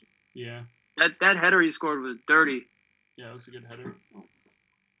nice. Yeah. That header he scored was dirty. Yeah, it was a good header.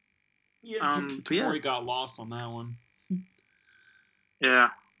 Yeah, But yeah. Tomori got lost on that one. Yeah.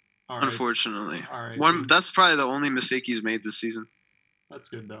 All right. Unfortunately. All right. That's probably the only mistake he's made this season. That's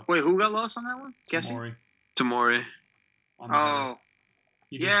good, though. Wait, who got lost on that one? Guessing? Tomori. Tamori. On the header. Oh.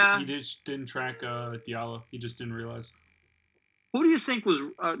 He just, yeah. He just didn't track Diallo. He just didn't realize. Who do you think was?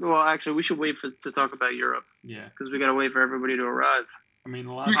 Well, actually, we should wait to talk about Europe Yeah. because we gotta wait for everybody to arrive. I mean,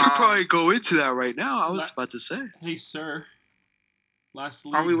 the We last. could probably go into that right now. I was La- about to say. Hey, sir. Last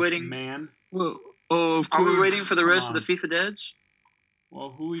league, Are we waiting? man. Well, of Are course. we waiting for the Come rest on. of the FIFA Dads?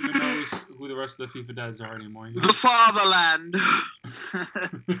 Well, who even knows who the rest of the FIFA dads are anymore? You know? The fatherland.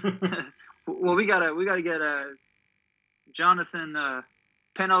 Well, we gotta get Jonathan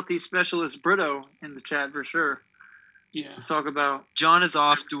penalty specialist Brito in the chat for sure. Yeah. Talk about John is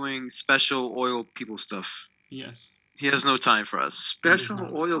off doing special oil people stuff. Yes. He has no time for us. special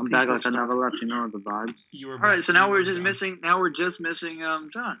not. oil I'm back people. like I never left. You know the vibes. You were. All right, back. so now You we're were just gone. missing. Now we're just missing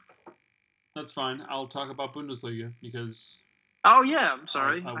John. That's fine. I'll talk about Bundesliga because Oh yeah, I'm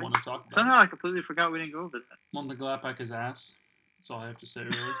sorry. I want to talk about Somehow I completely forgot we didn't go over that. Mönchengladbach is ass. That's all I have to say,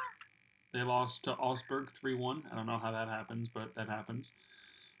 really. They lost to Augsburg 3-1. I don't know how that happens, but that happens.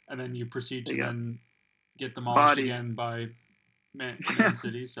 And then you proceed to They got then get demolished bodied. again by Man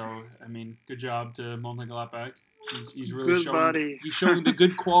City. So, I mean, good job to Mönchengladbach. He's really Good showing. body. He's showing the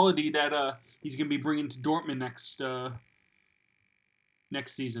good quality that he's going to be bringing to Dortmund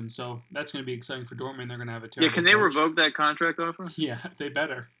next season. So that's going to be exciting for Dortmund. They're going to have a terrible. Yeah, can they coach. revoke that contract offer? Yeah, they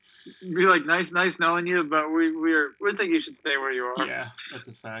better. Be like, nice knowing you, but we think you should stay where you are. Yeah, that's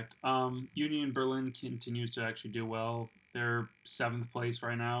a fact. Union Berlin continues to actually do well. They're 7th place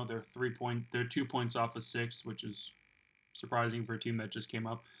right now. They're 2 points off of 6th, which is surprising for a team that just came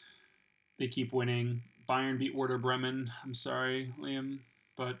up. They keep winning. Bayern beat Werder Bremen. I'm sorry, Liam,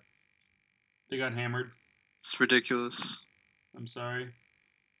 but they got hammered. It's ridiculous. I'm sorry.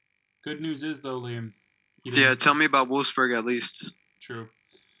 Good news is, though, Liam. you Yeah, didn't- tell me about Wolfsburg at least. True.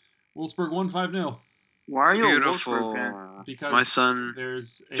 Wolfsburg won 5-0 Why are you a Beautiful. Wolfsburg fan? because My son,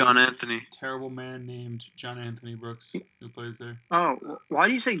 there's a John Anthony. terrible man named John Anthony Brooks who plays there. Oh, why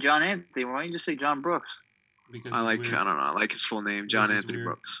do you say John Anthony? Why don't you just say John Brooks? Because I he's like, weird. I don't know, I like his full name, John This is Anthony weird.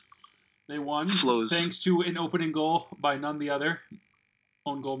 Brooks. They won Flows. thanks to an opening goal by none the other,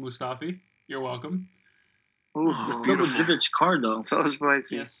 own goal Mustafi. You're welcome. Ooh, Oh, Beautiful beautiful. Divic card though. So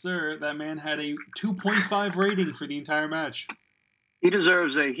spicy. Yes, sir. That man had a 2.5 rating for the entire match. He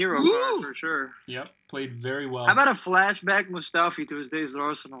deserves a hero Woo! card for sure. Yep, played very well. How about a flashback Mustafi to his days at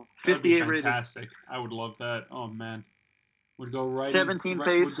Arsenal? That'd be 58 rated. fantastic. I would love that. Oh man, would go right. 17 right,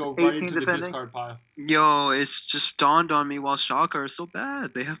 pace, would go right 18 into the defending. discard pile. Yo, it's just dawned on me while Schalke are so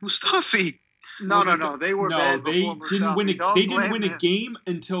bad. They have Mustafi. No, Well, no. They were No, bad they before didn't win. Mustafi. Don't They didn't blame win a him. game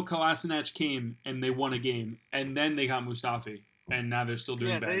until Kolasinac came, and they won a game, and then they got Mustafi, and now they're still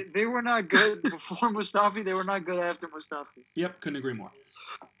doing Yeah, bad. they were not good before Mustafi. They were not good after Mustafi. Yep, couldn't agree more.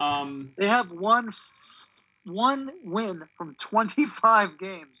 They have one win from 25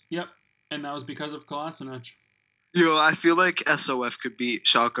 games. Yep, and that was because of Kolasinac. Yo, I feel like SOF could beat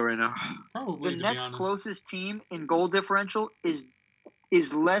Schalke right now. Probably, The to be next honest. closest team in goal differential is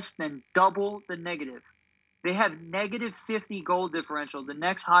less than double the negative. They have negative 50 goal differential. The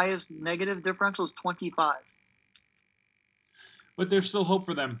next highest negative differential is 25. But there's still hope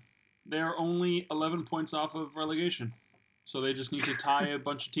for them. They're only 11 points off of relegation. So they just need to tie a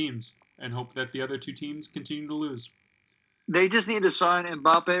bunch of teams and hope that the other two teams continue to lose. They just need to sign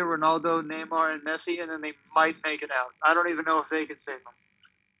Mbappe, Ronaldo, Neymar, and Messi, and then they might make it out. I don't even know if they can save them.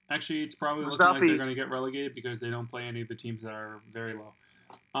 Actually, it's probably looking like Mustafi- they're going to get relegated because they don't play any of the teams that are very low.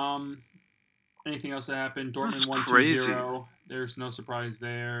 Anything else that happened? That's Dortmund won crazy. 2-0. There's no surprise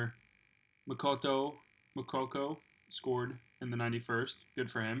there. Mukoko scored in the 91st. Good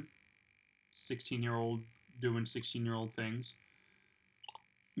for him. 16-year-old doing 16-year-old things.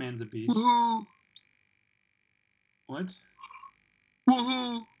 Man's a beast. Woohoo! What?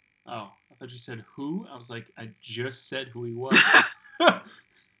 Woohoo! Oh, I thought you said who. I was like, I just said who he was. I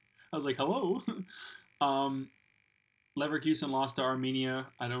was like, hello. Leverkusen lost to Armenia.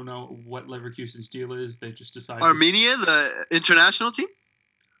 I don't know what Leverkusen's deal is. They just decided. Armenia, the international team?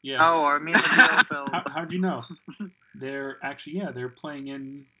 Yes. Oh, Armenia PFL. How'd you know? They're playing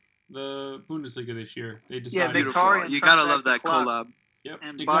in the Bundesliga this year. They Yeah, decided. Beautiful. Victoria You turned gotta back love the that clock collab. Yep,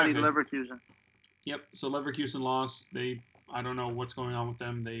 and exactly. bodied Leverkusen. Yep. So Leverkusen lost. I don't know what's going on with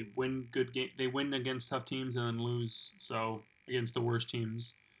them. They win good game. They win against tough teams and then lose. So against the worst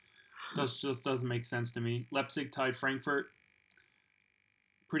teams, just doesn't make sense to me. Leipzig tied Frankfurt.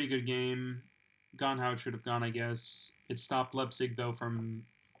 Pretty good game. Gone how it should have gone, I guess. It stopped Leipzig though from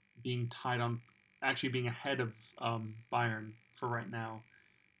being being ahead of Bayern for right now.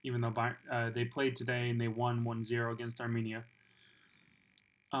 Even though they played today and they won 1-0 against Armenia.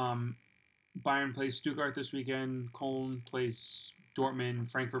 Bayern plays Stuttgart this weekend. Köln plays Dortmund.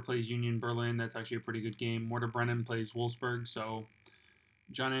 Frankfurt plays Union Berlin. That's actually a pretty good game. Werder Bremen plays Wolfsburg. So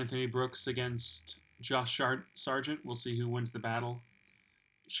John Anthony Brooks against Josh Sargent. We'll see who wins the battle.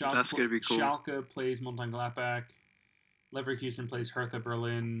 That's going to be cool. Schalke plays Mönchengladbach. Leverkusen plays Hertha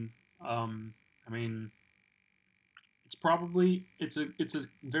Berlin. It's a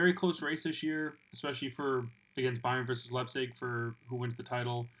very close race this year, especially against Bayern versus Leipzig for who wins the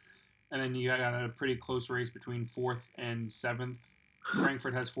title. And then you got a pretty close race between 4th and 7th.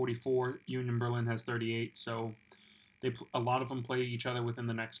 Frankfurt has 44, Union Berlin has 38. So a lot of them play each other within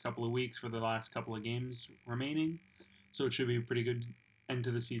the next couple of weeks for the last couple of games remaining. So it should be a pretty good end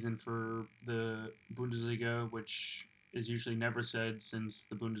to the season for the Bundesliga, which is usually never said since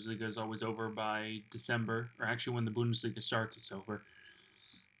the Bundesliga is always over by December. Or actually when the Bundesliga starts, it's over.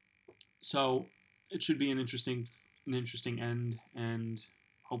 So it should be an interesting end, and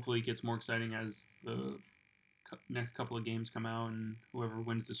hopefully it gets more exciting as the next couple of games come out and whoever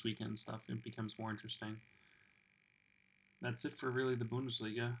wins this weekend and stuff, it becomes more interesting. That's it for really the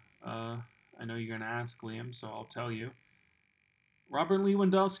Bundesliga. I know you're going to ask, Liam, so I'll tell you. Robert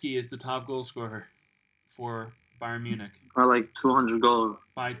Lewandowski is the top goal scorer for Bayern Munich. By like 200 goals.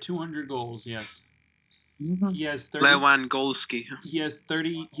 By 200 goals, yes. Mm-hmm. He has 30. Lewandowski. He has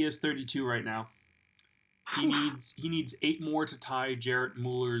 32 right now. He needs 8 more to tie Gerrit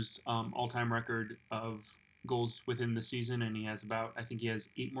Muller's all-time record of goals within the season, and he has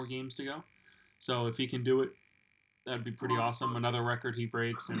 8 more games to go. So if he can do it, that'd be pretty awesome. Another record he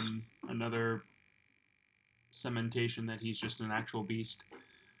breaks, and another cementation that he's just an actual beast.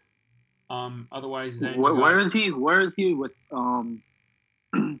 Otherwise, then where is he with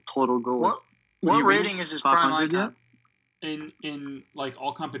total goals? What rating is his prime icon? In like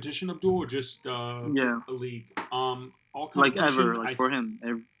all competition, Abdul, or just a league? All like competition, ever, like for him.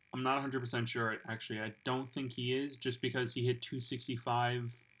 I'm not 100% sure. Actually, I don't think he is, just because he hit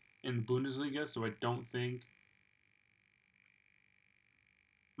 265 in the Bundesliga. So I don't think.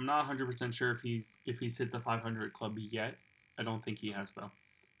 I'm not 100% sure if he's hit the 500 club yet. I don't think he has though.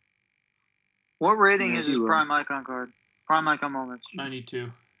 What rating is his prime icon card? Prime icon moments.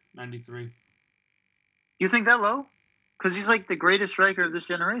 92, 93. You think that low? Because he's like the greatest striker of this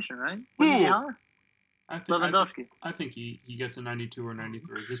generation, right? Lewandowski. I think he gets a 92 or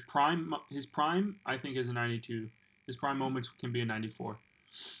 93. His prime, I think, is a 92. His prime moments can be a 94.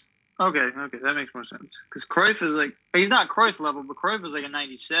 Okay, that makes more sense. Because Cruyff is like, he's not Cruyff level, but Cruyff is like a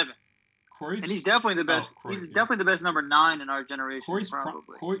 97. And he's definitely the best. Definitely the best number 9 in our generation.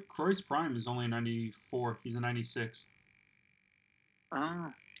 Cruyff's prime is only 94. He's a 96.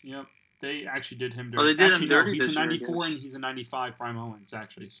 Oh. Yep. They actually did him dirty. Oh, they did him dirty he's this a 94 year, and he's a 95 prime moments,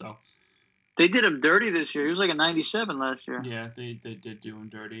 actually. So they did him dirty this year. He was like a 97 last year. Yeah, they did do him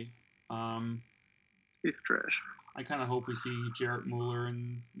dirty. He's trash. I kind of hope we see Gerrit Muller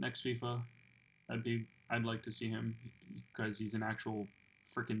in next FIFA. I'd like to see him because he's an actual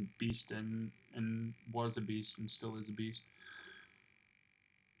freaking beast and was a beast and still is a beast.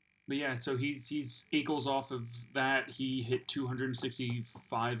 But yeah, so he's 8 goals off of that. He hit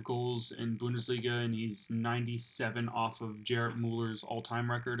 265 goals in Bundesliga, and he's 97 off of Gerrit Muller's all-time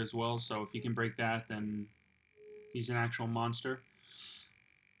record as well. So if he can break that, then he's an actual monster.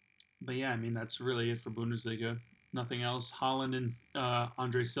 But yeah, I mean, that's really it for Bundesliga. Nothing else. Haaland and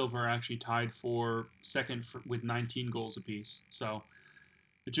Andre Silva are actually tied for second with 19 goals apiece. So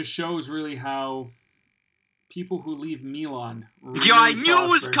it just shows really how people who leave Milan really I knew prosper. it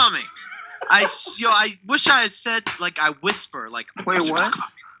was coming. I wish I had said, like, I whisper, like, wait, what?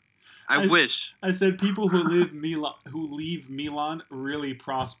 I wish. I said people who leave Milan really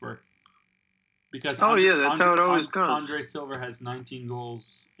prosper. Because that's how it always goes. Andre Silva has 19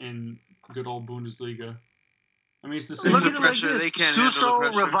 goals in good old Bundesliga. I mean, it's the same. Look at pressure. Like they can't handle the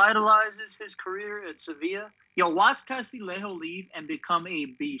pressure. revitalizes his career at Sevilla. Yo, watch Castillejo leave and become a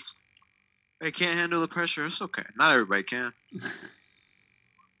beast. They can't handle the pressure. It's okay. Not everybody can.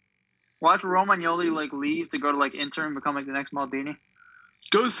 Watch Romagnoli like leave to go to like Inter and become like the next Maldini.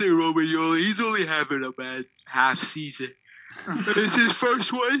 Don't say Romagnoli. He's only having a bad half season. It's his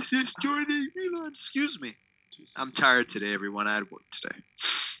first one since joining Milan. Excuse me. Jesus. I'm tired today, everyone. I had work today.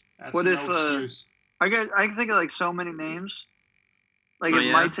 That's What no if, excuse. I can think of like so many names. Like Oh, if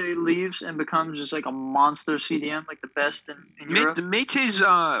yeah? Maite leaves and becomes just like a monster CDM, like the best in Europe. Mate's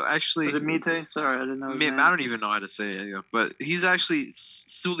actually. Was it Mite? Sorry, I didn't know his name. I don't even know how to say it, but he's actually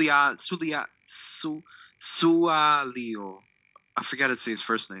Suliaho. I forgot to say his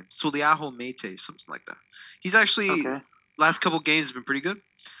first name. Suliaho Mate, something like that. He's actually Okay. last couple games have been pretty good.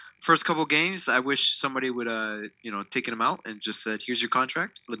 First couple games, I wish somebody would taken him out and just said, "Here's your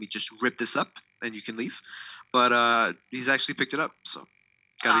contract. Let me just rip this up, and you can leave." But he's actually picked it up, so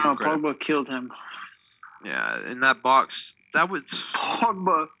gotta give him credit. Pogba killed him. Yeah, in that box, that was.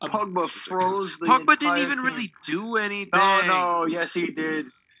 Pogba froze the Pogba didn't entire even team. really do anything. No, yes he did.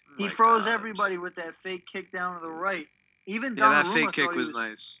 He My froze gosh. everybody with that fake kick down to the right. Even Yeah, that Donnarumma fake thought kick he was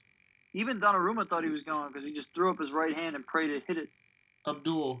nice. Even Donnarumma thought he was going because he just threw up his right hand and prayed to hit it.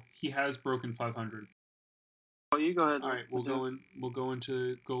 Abdul, he has broken 500. Oh, you go ahead. All right, we'll go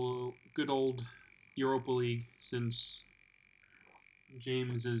into good old Europa League since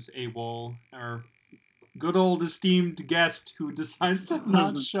James is AWOL, our good old esteemed guest who decides to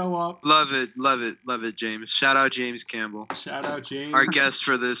not show up. Love it, James. Shout out James Campbell, Shout out James, our guest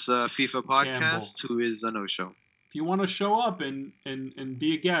for this FIFA podcast, who is a no-show. If you want to show up and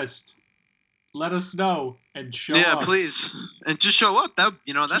be a guest, let us know and show Yeah, up. please, and just show up. That's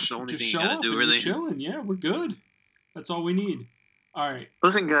Just- the only just thing you show gotta up do, and really. We're chilling. Yeah, we're good. That's all we need. All right.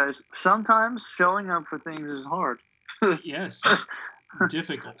 Listen, guys. Sometimes showing up for things is hard. Yes.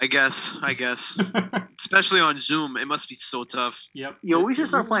 Difficult. I guess, especially on Zoom, it must be so tough. Yep. Yo, we It should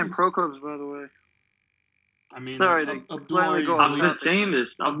start really playing is. pro clubs, by the way. I mean, Sorry to Abdul slightly already go I've off been deleted, saying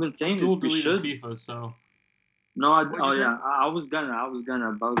this. Abdul We deleted should. FIFA, so No, What'd you say? I was gonna,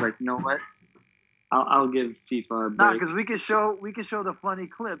 but I was like, you know what? I'll give FIFA a break. Nah, because we could show the funny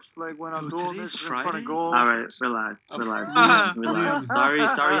clips like when Yo, Abdul today's misses in front Friday? of goal. All right, relax. Liam, Relax. Liam.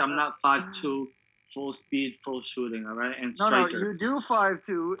 Sorry, I'm not 5'2", full speed, full shooting. All right, and No, striker. you do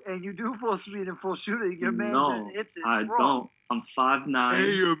 5'2", and you do full speed and full shooting. Your man No, just hits it. I wrong. don't. I'm 5'9".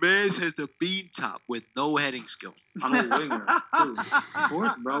 Hey, your man has the bean top with no heading skill. I'm a winger. Dude, of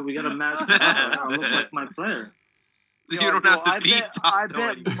course, bro. We gotta match. I look like my player. You Yo, don't bro, have the I bean bet- top. I though,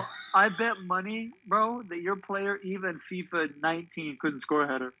 bet, anymore. I bet money, bro, that your player even FIFA 19 couldn't score a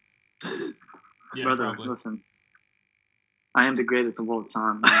header. Yeah, Brother, probably. listen. I am the greatest of all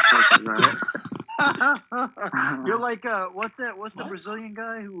time. I'm perfect, right? You're like what's the What? Brazilian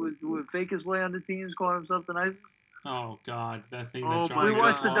guy who would fake his way onto teams, calling himself the nicest? Oh God, that thing Oh that my Johnny We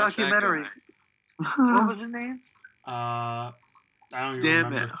watched the God, watched. that documentary. guy. What was his name? I don't even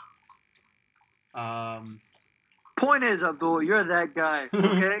Damn it. remember. Point is, Abdul, you're that guy.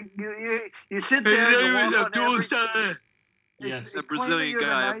 Okay, you sit there. His You name is walk on Abdul every- Saleh. Yes. It's The claiming Brazilian you're guy,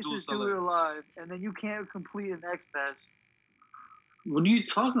 the Abdul nicest Saleh. dude alive, and then you can't complete an X pass. What are you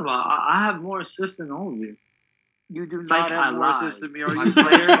talking about? I have more assists than all of you. You do Psych, not have I more lied. assists than me. Are My you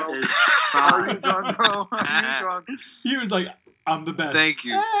player drunk, is bro? Are you 5. drunk, bro? Are you drunk? He was like, "I'm the best." Thank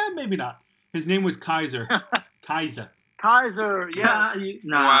you. Maybe not. His name was Kaiser. Kaiser. Kaiser, yes.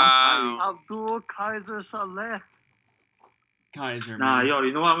 Wow. Abdul Kaiser Saleh. Kaiser. Nah, man. yo,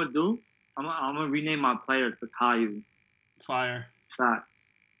 you know what I'm gonna do? I'm gonna rename my player to Caillou. Fire. Facts.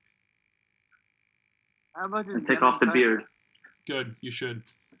 How about this? And take Devin off the Kaiser? beard. Good. You should.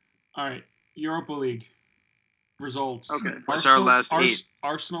 All right. Europa League results. Okay. What's our last 8?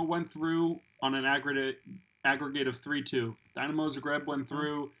 Arsenal went through on an aggregate of 3-2. Dynamo Zagreb went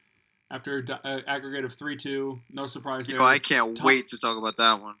through after aggregate of 3-2. No surprise there. Yo, I can't Top- wait to talk about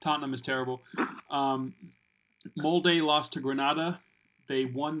that one. Tottenham is terrible. Molde lost to Granada. They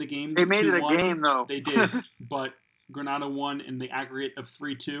won the game. They made it a 2-1. game, though. They did, but Granada won in the aggregate of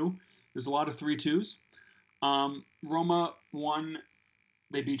 3-2. There's a lot of 3-2s. Roma won.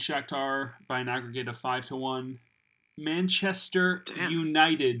 They beat Shakhtar by an aggregate of 5-1. Manchester Damn.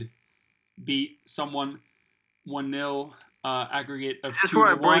 United beat someone 1-0. Aggregate of That's where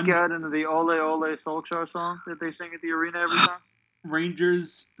I 2-1. break out into the Ole Ole Solskjaer song that they sing at the arena every time.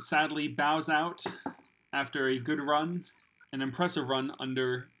 Rangers sadly bows out after a good run, an impressive run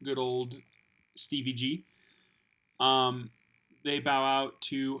under good old Stevie G. They bow out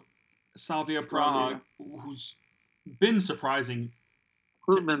to Slavia Prague, who's been surprising,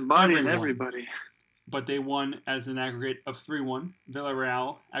 Who've been bodying Everyone. everybody. but they won as an aggregate of 3-1.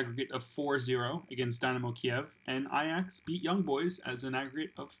 Villarreal, aggregate of 4-0 against Dynamo Kiev, and Ajax beat Young Boys as an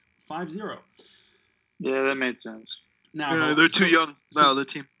aggregate of 5-0. Yeah, that made sense. Now, They're too young. so- No, the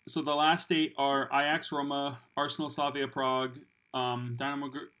team. So the last 8 are Ajax, Roma, Arsenal, Slavia Prague,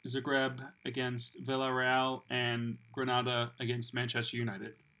 Dynamo Zagreb against Villarreal, and Granada against Manchester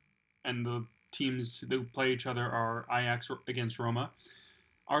United. And the teams that play each other are Ajax against Roma,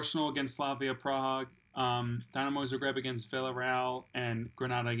 Arsenal against Slavia Prague, Dynamo Zagreb against Villarreal, and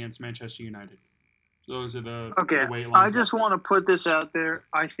Granada against Manchester United. Those are the way it I lines just up. want to put this out there.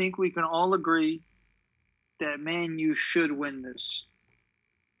 I think we can all agree that Man U should win this.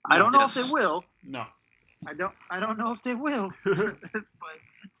 I don't know if they will. No. I don't know if they will.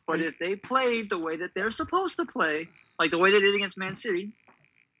 but if they play the way that they're supposed to play, like the way they did against Man City,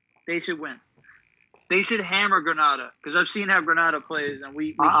 they should win. They should hammer Granada because I've seen how Granada plays, and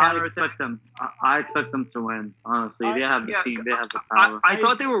we counter expect them. I expect them to win. Honestly, they have the team. They have the power. I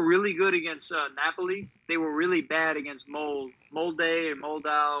thought they were really good against Napoli. They were really bad against Molde or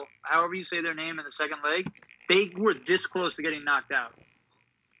Moldau, however you say their name in the second leg. They were this close to getting knocked out.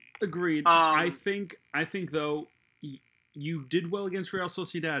 Agreed. I think though, you did well against Real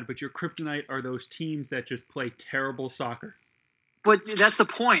Sociedad, but your kryptonite are those teams that just play terrible soccer. But that's the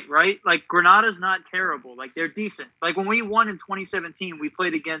point, right? Like, Granada's not terrible. Like, they're decent. Like, when we won in 2017, we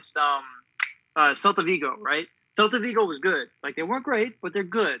played against Celta Vigo, right? Celta Vigo was good. Like, they weren't great, but they're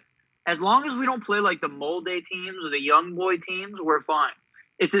good. As long as we don't play, like, the Molde teams or the young boy teams, we're fine.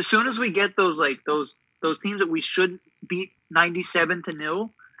 It's as soon as we get those teams that we should beat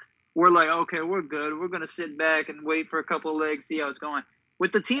 97-0, we're like, okay, we're good. We're going to sit back and wait for a couple of legs, see how it's going.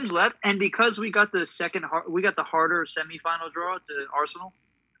 With the teams left, and because we got the harder semifinal draw to Arsenal,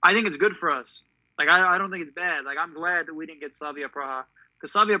 I think it's good for us. Like, I don't think it's bad. Like, I'm glad that we didn't get Slavia Praha,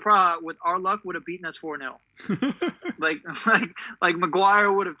 because Slavia Praha, with our luck, would have beaten us 4-0. like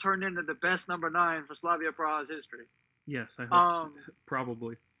Maguire would have turned into the best number 9 for Slavia Praha's history. Yes, I hope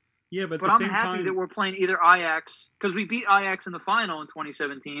probably. Yeah, but at the I'm same happy time, that we're playing either Ajax, because we beat Ajax in the final in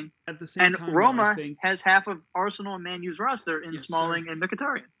 2017. At the same time, Roma I think, has half of Arsenal and Man U's roster in Smalling and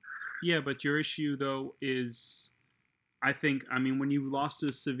Mkhitaryan. Yeah, but your issue, though, is, I mean, when you lost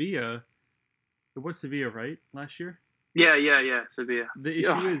to Sevilla, it was Sevilla, right, last year? Yeah, Sevilla. The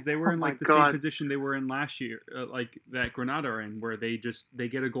issue is they were in like the same position they were in last year, like that Granada are in, where they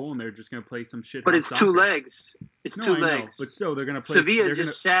get a goal and they're just going to play some shit. But it's soccer. 2 legs. It's no, 2 I know, legs. but still, they're going to play. Sevilla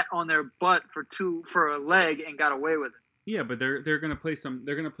just sat on their butt for a leg and got away with it. Yeah, but they're going to play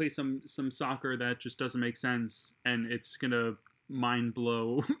some soccer that just doesn't make sense, and it's going to mind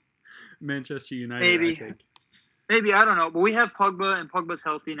blow Manchester United. Maybe. I think. Maybe, I don't know. But we have Pogba, and Pogba's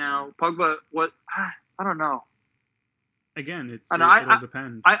healthy now. Pogba, I don't know. Again, it'll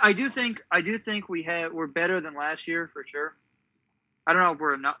depend. I do think we're better than last year for sure. I don't know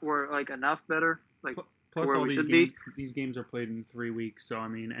if we're like enough better. Like, plus where all we these games are played in 3 weeks, so I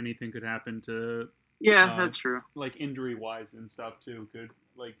mean anything could happen to. Yeah, that's true. Like injury wise and stuff too.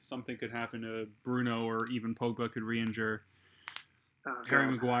 Something could happen to Bruno, or even Pogba could re-injure. Harry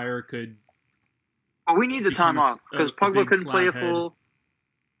Maguire could. But we need the time off because Pogba couldn't play a full.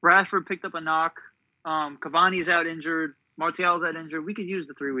 Rashford picked up a knock. Cavani's out injured. Martial's out injured. We could use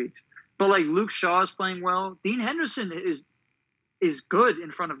the 3 weeks. But like Luke Shaw's playing well. Dean Henderson is good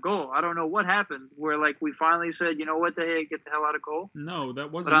in front of goal. I don't know what happened where like we finally said, you know what, get the hell out of goal. No,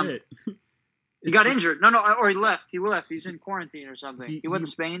 that wasn't it. He got injured. No, or he left. He left. He's in quarantine or something. He went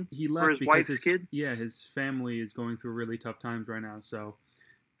to Spain. He left for his wife's kid. Yeah, his family is going through really tough times right now. So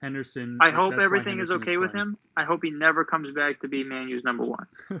Henderson. I hope everything is okay with him. I hope he never comes back to be Man U's number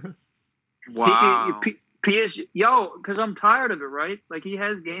 1. Wow. PSG, because I'm tired of it, right? Like, he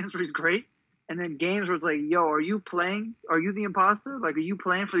has games where he's great, and then games where it's like, are you playing? Are you the imposter? Like, are you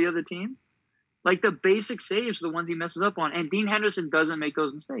playing for the other team? Like, the basic saves are the ones he messes up on, and Dean Henderson doesn't make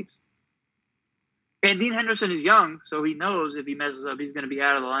those mistakes. And Dean Henderson is young, so he knows if he messes up, he's going to be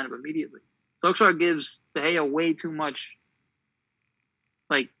out of the lineup immediately. Solskjaer gives De Gea way too much,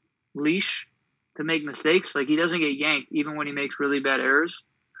 like, leash to make mistakes. Like, he doesn't get yanked even when he makes really bad errors.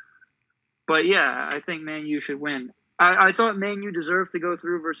 But yeah, I think Man U should win. I thought Man U deserved to go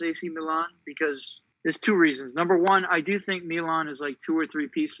through versus AC Milan because there's 2 reasons. Number 1, I do think Milan is like 2 or 3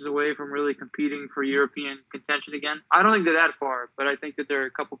 pieces away from really competing for European contention again. I don't think they're that far, but I think that they're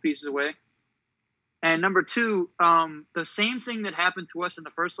a couple pieces away. And number 2, the same thing that happened to us in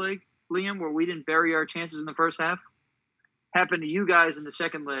the first leg, Liam, where we didn't bury our chances in the first half, happened to you guys in the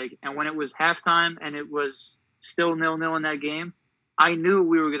second leg. And when it was halftime and it was still 0-0 in that game, I knew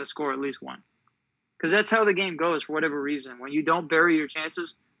we were going to score at least 1. Because that's how the game goes for whatever reason. When you don't bury your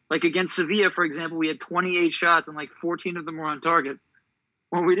chances, like against Sevilla, for example, we had 28 shots and like 14 of them were on target.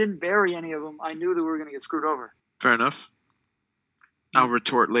 When we didn't bury any of them, I knew that we were going to get screwed over. Fair enough. I'll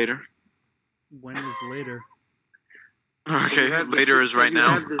retort later. When is later? Okay, You have the later sci- is right you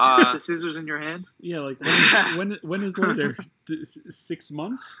now. have the scissors in your hand. Yeah, like when is later? 6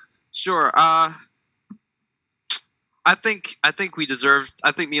 months? Sure. I think we deserved.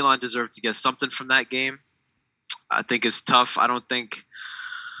 I think Milan deserved to get something from that game. I think it's tough. I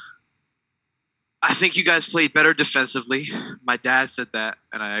think you guys played better defensively. My dad said that,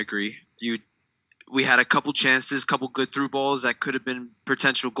 and I agree. We had a couple chances, couple good through balls that could have been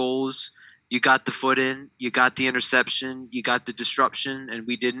potential goals. You got the foot in, you got the interception, you got the disruption, and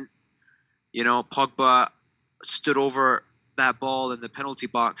we didn't. Pogba stood over that ball in the penalty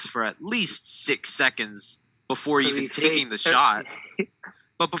box for at least 6 seconds before even taking the shot.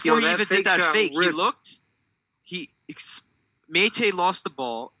 But before he even did that fake, he looked. Meite lost the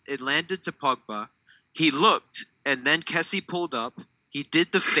ball. It landed to Pogba. He looked, and then Kessie pulled up. He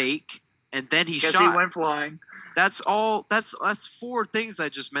did the fake, and then he shot. Kessie went flying. That's all. That's 4 things I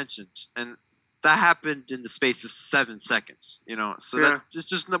just mentioned, and that happened in the space of 7 seconds. So that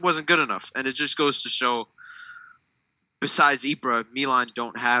just wasn't good enough, and it just goes to show. Besides Ibra, Milan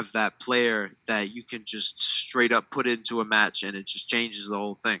don't have that player that you can just straight up put into a match, and it just changes the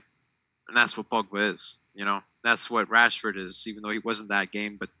whole thing. And that's what Pogba is. That's what Rashford is, even though he wasn't that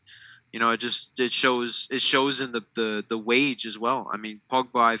game. But it shows in the wage as well. I mean,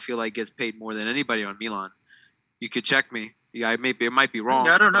 Pogba, I feel like gets paid more than anybody on Milan. You could check me. Yeah, it might be wrong.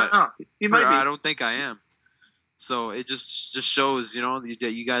 Yeah, I don't know. I don't think I am. So it just shows, that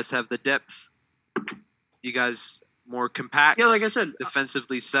you guys have the depth. You guys more compact. Yeah, like I said,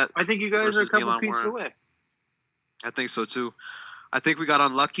 defensively set. I think you guys are a couple pieces away. I think so too. I think we got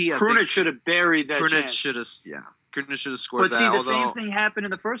unlucky. Krunic should have buried that Krunic chance. should have scored But that. see, the same thing happened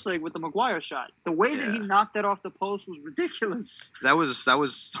in the first leg with the Maguire shot. The way that he knocked that off the post was ridiculous. That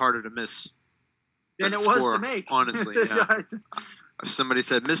was harder to miss than it was to make. Honestly, yeah. If somebody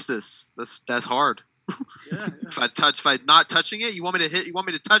said miss this, that's hard. Yeah. If I not touching it, you want me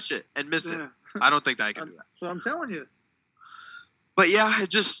to touch it and miss it. I don't think that I can do that. So I'm telling you. But yeah, it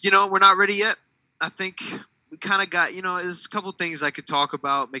just we're not ready yet. I think we kind of got there's a couple things I could talk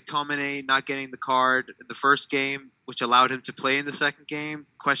about. McTominay not getting the card in the first game, which allowed him to play in the second game,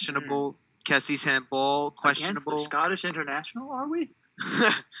 questionable. Kessie's handball, questionable. Against the Scottish international, are we?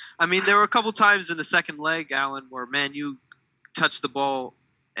 I mean, there were a couple times in the second leg, Alan, where you touched the ball,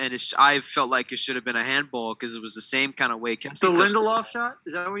 and I felt like it should have been a handball because it was the same kind of way. Kessie the Lindelof shot?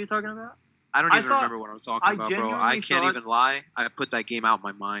 Is that what you're talking about? I don't even remember what I was talking about, bro. I can't even lie. I put that game out of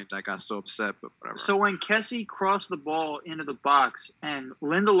my mind. I got so upset, but whatever. So when Kessie crossed the ball into the box and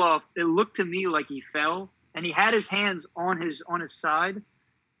Lindelof, it looked to me like he fell, and he had his hands on his side,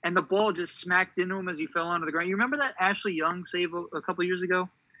 and the ball just smacked into him as he fell onto the ground. You remember that Ashley Young save a couple years ago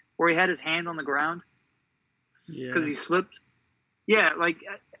where he had his hand on the ground? Yeah. Because he slipped? Yeah, like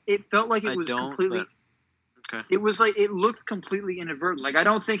it felt like it was completely... Okay. It was like it looked completely inadvertent. Like I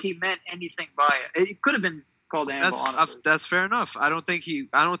don't think he meant anything by it. It could have been called a handball. Honestly. That's fair enough. I don't think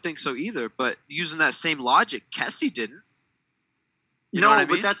so either. But using that same logic, Kessie didn't. You know what I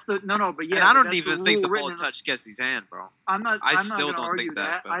mean? But that's But yeah, and I don't even think the ball touched Kessie's hand, bro. I still don't think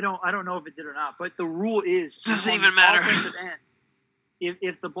that. I don't know if it did or not. But the rule is doesn't even matter. End,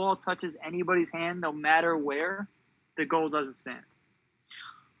 if the ball touches anybody's hand, no matter where, the goal doesn't stand.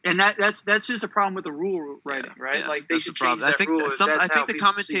 And that's just a problem with the rule writing, right? Yeah, like they should change that rule. I think the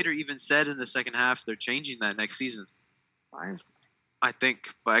commentator even said in the second half they're changing that next season. I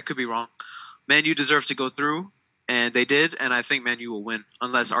think, but I could be wrong. Man U deserved to go through, and they did, and I think Man U will win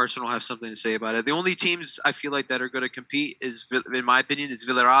unless Arsenal have something to say about it. The only teams I feel like that are going to compete is, in my opinion, is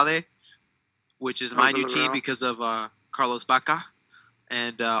Villarreal, which is my new team because of Carlos Bacca.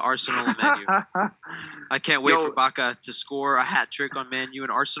 And Arsenal and Man U. I can't wait for Bacca to score a hat trick on Man U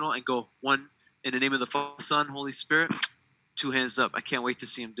and Arsenal and go one in the name of the Father, Son, Holy Spirit, 2 hands up. I can't wait to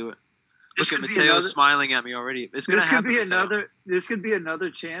see him do it. Look at Mateo smiling at me already. It's going to happen. This could be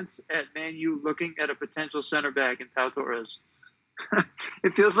another chance at Man U looking at a potential center back in Pau Torres.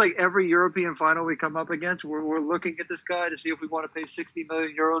 It feels like every European final we come up against, we're looking at this guy to see if we want to pay 60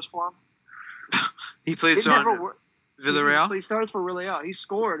 million euros for him. He plays on Villarreal? He starts for Villarreal. He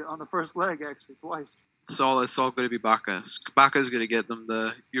scored on the first leg, actually, twice. It's all going to be Bacca. Bacca is going to get them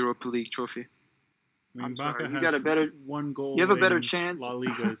the Europa League trophy. I mean, Bacca has you got a better one goal. You have a better in chance. La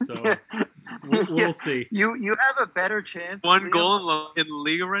Liga, so we'll see. You have a better chance. One goal in La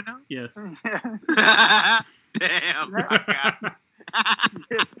Liga right now? Yes. Damn, Bacca.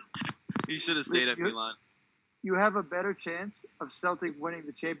 He should have stayed at Milan. You have a better chance of Celtic winning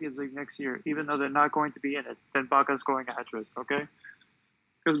the Champions League next year, even though they're not going to be in it, than Bacca scoring a hat-trick, okay?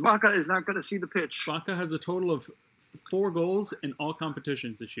 Because Bacca is not going to see the pitch. Bacca has a total of 4 goals in all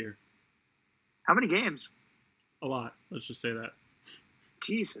competitions this year. How many games? A lot. Let's just say that.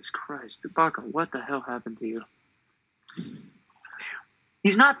 Jesus Christ, Ibaka, what the hell happened to you?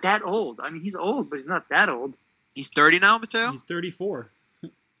 He's not that old. I mean, he's old, but he's not that old. He's 30 now, Mateo? He's 34. I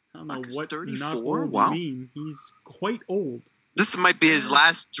don't know Fuck, is what 34? not old Wow. you mean. He's quite old. This might be his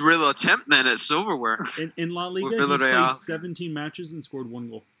last real attempt then at silverware. In La Liga, With he's Villarreal. played 17 matches and scored 1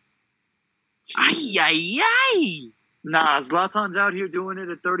 goal. Ay, ay, ay. Nah, Zlatan's out here doing it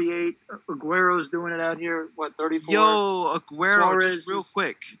at 38. Aguero's doing it out here, 34? Yo, Aguero, Suarez just real is-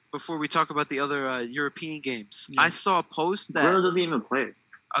 quick, before we talk about the other European games. Yeah. I saw a post Guerrero that doesn't even play.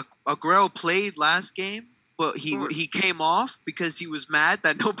 Aguero played last game, but he came off because he was mad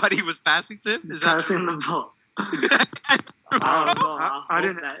that nobody was passing to him. Is that Passing true? the ball. I don't know. I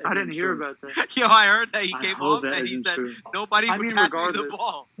hope that didn't isn't hear true. about that. Yo, I heard that he I came hope off that and he isn't said true. nobody I would mean, pass me the regardless.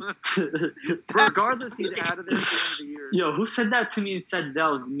 ball. Regardless, he's out of there at the end of the year. Yo, who said that to me and said that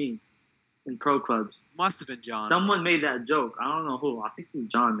was me in pro clubs? Must have been John. Someone made that joke. I don't know who. I think it was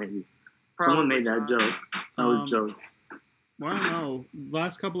John maybe. Someone made that Probably joke. That was a joke. Well, I don't know.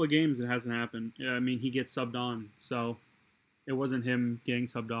 Last couple of games, it hasn't happened. Yeah, I mean, he gets subbed on, so it wasn't him getting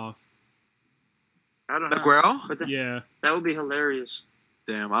subbed off. I don't know. Aguero? But Yeah. that would be hilarious.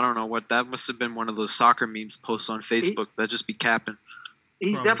 Damn, I don't know what that must have been. One of those soccer memes posts on Facebook that just be capping.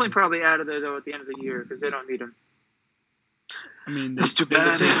 He's Probably. definitely probably out of there, though, at the end of the year because they don't need him. I mean, That's too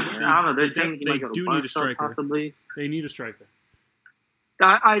bad. I don't know. They're saying he they might go to do need a Barca, striker. possibly. They need a striker.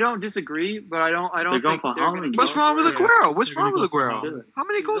 I don't disagree, but I don't They're think going for they're going Haaland. to What's wrong with Yeah. Aguero? What's They're wrong gonna with go for Aguero? Haaland. How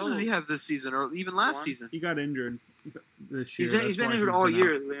many He's goals does old. he have this season, or even last One. season? He got injured this year. He's That's been why injured he's all been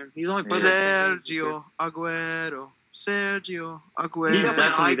year, out. Liam. He's only played Sergio Aguero. Sergio He's Aguero. He's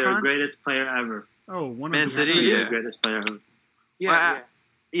definitely their icon. greatest player ever. Oh, one Man of the City, He's yeah. the greatest player ever. Yeah,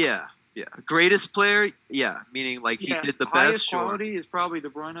 Yeah. Greatest player? Yeah. Meaning, like, he yeah. did the Highest best, sure. quality is probably De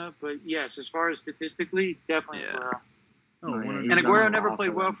Bruyne, but yes, as far as statistically, definitely Yeah. Aguero. Oh, one of And And He's the, done Aguero a never lot played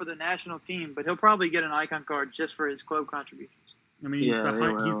for well them. for the national team, but he'll probably get an icon card just for his club contributions. I mean, he's Yeah, the they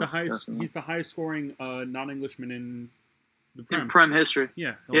high, he's will, the highest definitely. he's the highest scoring non-Englishman in the Prem. In Prem history.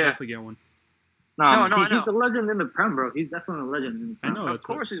 Yeah, he'll Yeah. definitely get one. No, I he's know. a legend in the Prem, bro. He's definitely a legend in the Prem. I know. Of that's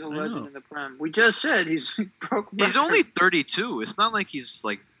what- course, he's a I legend know. in the Prem. We just said he's broke. He's records. only 32. It's not like he's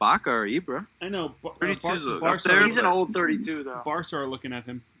like Baca or Ibra. I know. 32 is up Barca, there, He's an old 32, though. Barca are looking at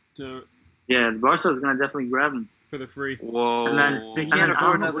him Yeah, Barca's gonna definitely grab him. for the free. Whoa. And then They And can't then afford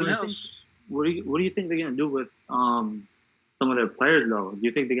I don't know, nothing what do you else. What do you think they're gonna do with some of their players though? Do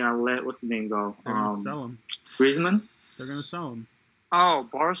you think they're gonna let what's his name go? They're gonna sell him. Griezmann? They're gonna sell him. Oh,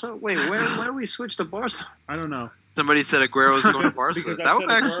 Barca? Wait, when do we switch to Barca? I don't know. Somebody said Aguero's going to Barca. Because I That would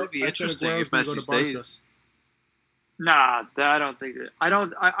said actually Aguero- be I said interesting Aguero's if gonna Messi go to Barca. stays. Nah, I don't think that. I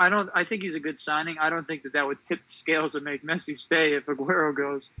don't. I think he's a good signing. I don't think that would tip the scales and make Messi stay if Aguero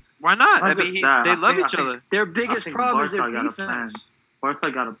goes. Why not? Not I mean, just that. they I love think- each other. Their biggest think problem is their Barca got a plan. defense.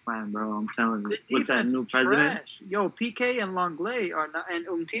 Barca got a plan, bro. I'm telling The you. With that defense new is president, trash. Yo, PK and Longley are not, and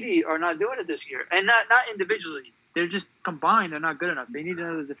Umtiti are not doing it this year, and not individually. They're just combined. They're not good enough. They need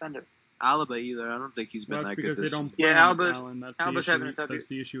another defender. Alaba either. I don't think he's Well, been that's that good because they this don't season. play Yeah, him, Alba's- Alan. That's Alba's the having a issue. tough That's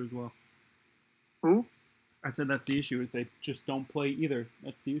the issue as well. Who? I said that's the issue is they just don't play either.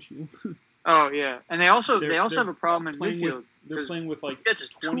 That's the issue. Oh yeah, and they also They're have a problem in playing midfield. with they're 'cause playing with like It's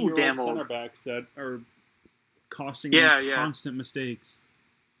just too 20-year-old damn old. center backs that are costing Yeah, them yeah. constant mistakes.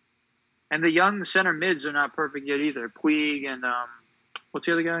 And the young center mids are not perfect yet either. Puig and what's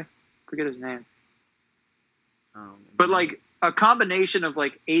the other guy? Forget his name. But like a combination of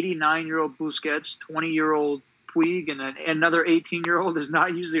like 89-year-old Busquets, 20-year-old Puig, and another 18-year-old is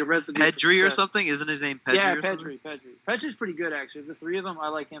not usually a recipe. for Pedri or success. something? Isn't his name Pedri Yeah, or something? Pedri. Pedri's pretty good actually. The three of them, I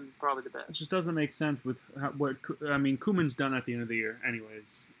like him probably the It best. just doesn't make sense with I mean, Koeman's done at the end of the year,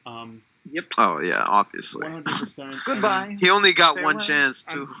 anyways. Yep. Oh, yeah, obviously. 100%. Goodbye. He only got one Farewell. chance,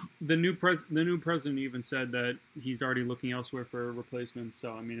 too. The new president even said that he's already looking elsewhere for a replacement.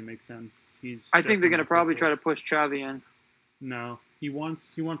 So I mean, it makes sense. I think they're going to probably try to push Xavi in. No, he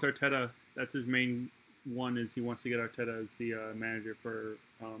wants Arteta. That's his main one. Is he wants to get Arteta as the manager for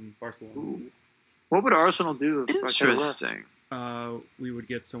Barcelona. Ooh. What would Arsenal do if Arteta left? Interesting. We would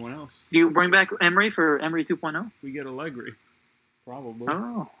get someone else. Do you bring back Emery for Emery 2.0? We get Allegri, probably.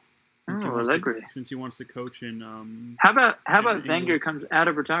 Oh. Since, Oh, he wants Allegri. since he wants to coach in How about England. Wenger comes out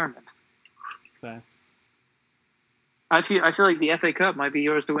of retirement? facts. I feel like the FA Cup might be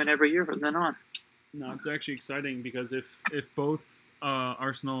yours to win every year from then on. No, it's actually exciting because if both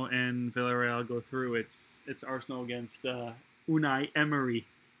Arsenal and Villarreal go through, it's Arsenal against Unai Emery.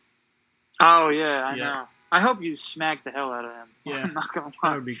 Oh yeah, I Yeah. know. I hope you smack the hell out of him. Yeah. I'm not gonna That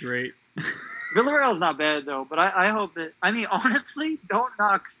lie. would be great. Villarreal's not bad though, but I hope that. I mean, honestly, don't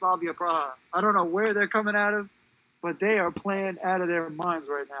knock Slavia Praha. I don't know where they're coming out of. but they are playing out of their minds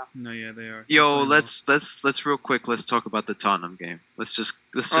right now. No, yeah, they are. Yo, Playing let's real quick. Let's talk about the Tottenham game. Let's just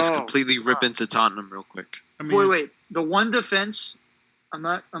Oh, completely rip God. into Tottenham real quick. well. I mean, Wait. The one defense, I'm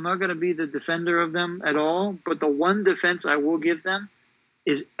not gonna be the defender of them at all, but the one defense I will give them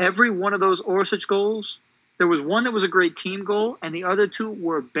is every one of those Orsic goals. There was one that was a great team goal, and the other two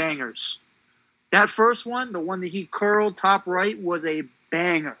were bangers. That first one, the one that he curled top right, was a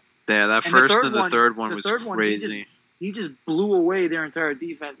banger. Yeah, that And the first third and the one- third one the was third one, crazy. He just blew away their entire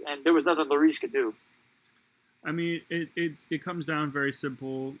defense, and there was nothing Lloris could do. I mean, it comes down very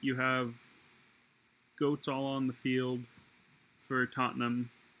simple. You have goats all on the field for Tottenham.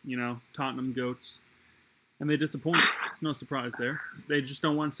 You know, Tottenham goats, and they disappoint. It's no surprise there. They just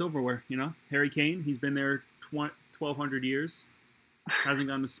don't want silverware. You know, Harry Kane, he's been there 1,200 years, hasn't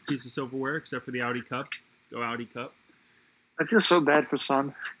gotten a piece of silverware except for the Audi Cup. Go Audi Cup. I feel so bad for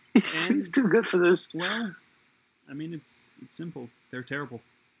Son. He's too good for this. Well, I mean, it's simple. They're terrible.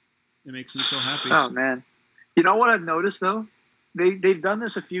 It makes me so happy. Oh man, you know what I've noticed though? They've done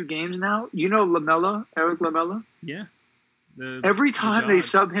this a few games now. You know Lamella, Eric Lamella. Yeah. Every time they god.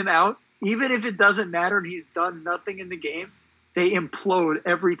 sub him out, even if it doesn't matter and he's done nothing in the game, they implode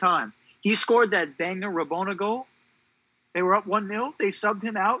every time. He scored that banger Rabona goal. They were up 1-0. They subbed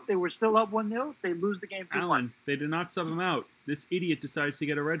him out. They were still up 1-0. They lose the game 2-1. Alan, they did not sub him out. This idiot decides to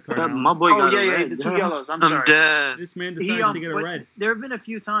get a red card. That Alan. my boy Oh got yeah, a yeah, red. the two yellows. I'm I'm sorry. dead. This man He, decides to get a but red. there have been a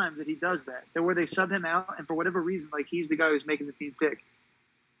few times that he does that. Where they sub him out, and for whatever reason, like he's the guy who's making the team tick.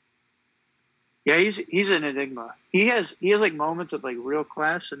 Yeah, he's an enigma. He has like moments of like real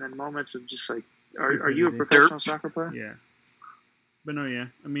class, and then moments of just like, are you a professional soccer player? Yeah. But no, yeah.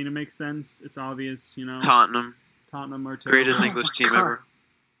 I mean, it makes sense. It's obvious, you know. Tottenham, Tottenham are terrible. greatest Oh English my team God. ever.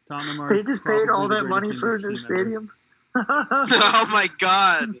 Tottenham are They just paid all probably the that money greatest for a English new team ever. stadium. Oh my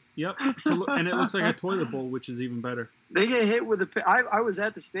god. Yep. And it looks like a toilet bowl, which is even better. They get hit with a. I was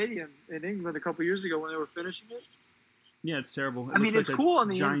at the stadium in England a couple years ago when they were finishing it. Yeah, it's terrible. It I mean, looks it's like a cool on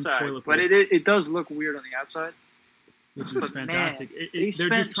the giant inside, toilet but bowl, it does look weird on the outside. which is but man, fantastic. they They're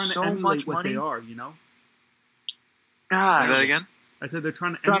just spent trying to so emulate much what they money. are, you know? Say God, that again. I said they're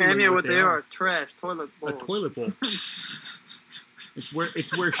trying to trying to emulate emulate what they are. Trash toilet A bowls. toilet bowl. It's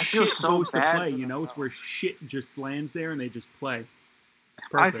where feel shit so goes to bad play, for you them, know? It's though. where shit just lands there and they just play. It's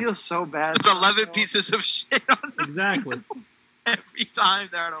I perfect. feel so bad. It's 11 pieces of shit on them Exactly. every time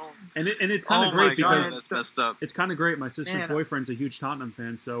they're at home. And it's kind Oh of my great god, because that's messed up. it's kind of great. My sister's Man. boyfriend's a huge Tottenham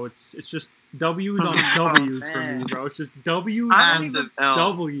fan, so it's just W's on Oh, W's for me, man. bro. It's just W's I on don't even- Massive L.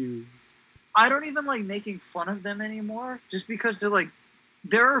 W's. I don't even like making fun of them anymore, just because they're like,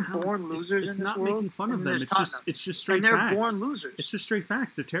 there are No, born it- losers It's in this not world. making fun of and them. there's It's just straight and they're facts. born losers. It's just straight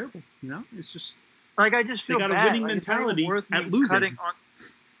facts. They're terrible. You know, it's just Like I just They feel got a bad. winning Like, it's not even mentality worth at me losing. cutting on.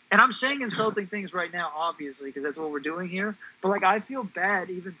 And I'm saying insulting things right now, obviously, because that's what we're doing here. But like, I feel bad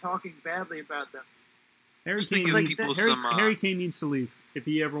even talking badly about them. Harry Just Kane. think of like people Harry, some. Harry Kane needs to leave if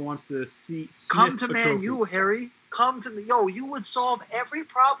he ever wants to see Come sniff to a Man trophy. U, Harry. Come to me. Yo, you would solve every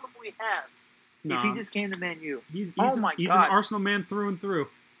problem we have if Nah, he just came to Man U. he's Oh my he's God. an Arsenal man through and through.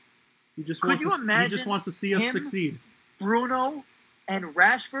 He just Could wants you to, he just imagine wants to see us him? succeed. Bruno and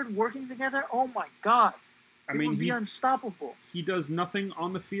Rashford working together. Oh my God. I It mean, would be unstoppable. he does nothing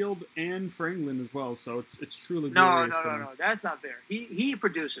on the field and for England as well, so it's truly No, glorious for him. no. That's not fair. He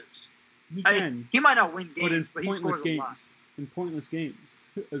produces. He I- can, He might not win games, but in but he pointless scores a lot. games, in pointless games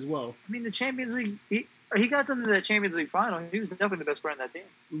as well. I mean, the Champions League. He got them to the Champions League final. He was definitely the best player in that team.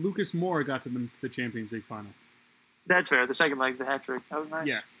 Lucas Moura got to them to the Champions League final. That's fair. The second leg, the hat trick. That was nice.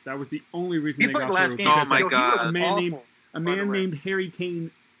 Yes, that was the only reason He they played got the last through. game. Oh because my Yo, he God. was A man awful, named- A by the man way. named Harry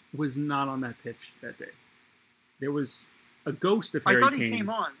Kane was not on that pitch that day. There was a ghost of I Harry thought he Kane. came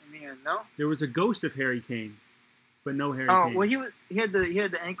on in the end. No. There was a ghost of Harry Kane, but no Harry Oh Kane. well, he had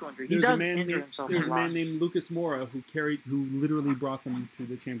the ankle injury. He There's a does man injure named, himself there's a a lot. man named Lucas Moura who literally brought them to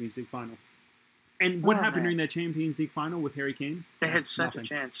the Champions League final. And what Oh, happened man. during that Champions League final with Harry Kane? They had such Nothing. a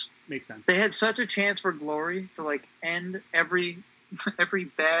chance. Makes sense. They had such a chance for glory to like end every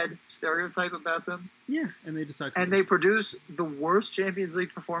bad stereotype about them, Yeah, and they decided to and they lose. produce the worst Champions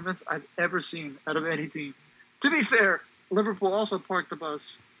League performance I've ever seen out of any team. To be fair, Liverpool also parked the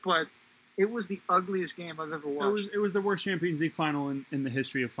bus, but it was the ugliest game I've ever watched. It was the worst Champions League final in the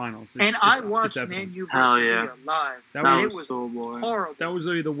history of finals. And I watched evident. Man U Hell versus yeah. Sevilla live. That and was- it was so boring. horrible. That was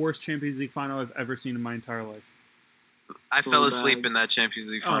literally the worst Champions League final I've ever seen in my entire life. I So fell bad. asleep in that Champions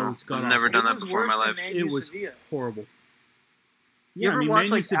League Oh, final. it's I've god never awful. done It that was before in my worse life. than Man It U was Sevilla. horrible. You Yeah, I ever mean, watch, Man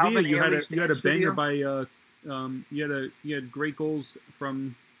U like, Sevilla, Alvin you had Ailey's a dance banger video? by you had great goals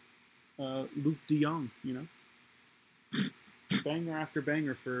from Luke De Jong. You know, banger after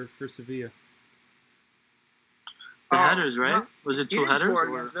banger for Sevilla. The Oh, headers, right? no, Was it He two didn't headers? score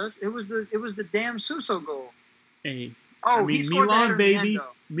or- against us. It was the damn Suso goal. Hey, Oh, I mean, he scored the header Milan, in the end, baby,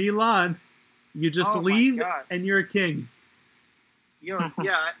 though. Milan. You just Oh, my leave God. and you're a king. Yo,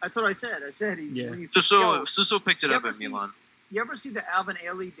 yeah, that's what I said. I said Yeah. when you, So Suso picked it you up ever at see- Milan. You ever see the Alvin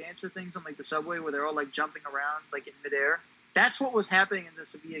Ailey dancer things on like the subway where they're all like jumping around like in midair? That's what was happening in the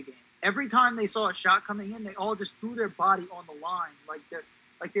Sevilla game. Every time they saw a shot coming in, they all just threw their body on the line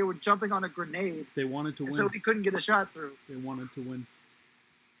like they were jumping on a grenade, They wanted to and win. so he couldn't get a shot through. They wanted to win.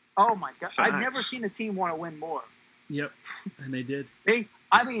 Oh my God! I've never Facts. seen a team want to win more. Yep, and they did.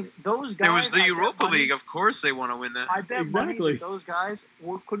 I mean, those guys. It was the I bet Europa money- League. Of course, they want to win that. I bet Exactly. money that those guys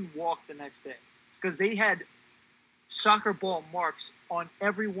couldn't walk the next day because they had soccer ball marks on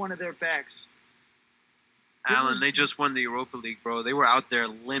every one of their backs. It Alan, was- they just won the Europa League, bro. They were out there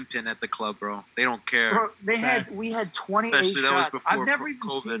limping at the club, bro. They don't care. Bro, Facts. we had 28 Especially that was shots. before I've never even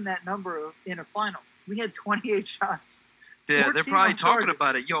COVID. seen that number in a final. We had 28 shots. Yeah, 14 they're probably on talking target.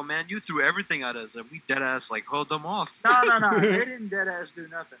 about it. Yo, man, you threw everything at us, and we dead ass like hold them off. No. They didn't dead ass do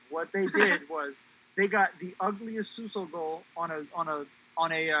nothing. What they did was they got the ugliest Suso goal on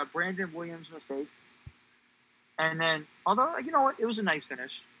a Brandon Williams mistake. And then, although you know what, it was a nice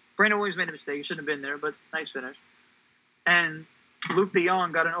finish. Brandon Williams made a mistake; he shouldn't have been there, but nice finish. And Luke De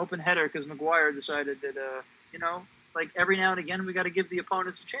Jong got an open header because Maguire decided that like every now and again we got to give the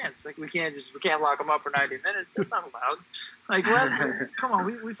opponents a chance. Like we can't lock them up for 90 minutes. That's not allowed. Like come on,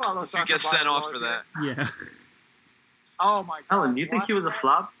 we follow. You soccer get sent bylaws off for here. that. Yeah. Oh my God! Helen, do you think he was a Watching that-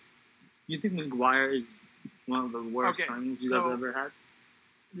 flop? You think Maguire is one of the worst Okay, signings you so- guys ever had?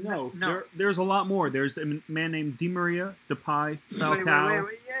 No, No. there's a lot more. There's a man named Di Maria, Depay, Wait, Falcao.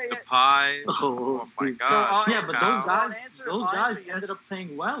 yeah. The pie. Oh, Oh my dude. God. Yeah, but Falcao. those guys, I'll answer yes. ended up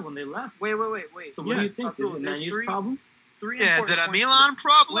playing well when they left. Wait. So what do you Yes. think? Is Abdul, it there's Manu's three- problem? Three Yeah, is important it a points Milan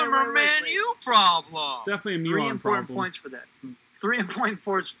problem or wait. Man U problem? It's definitely a Three Milan important problem. points for that. Three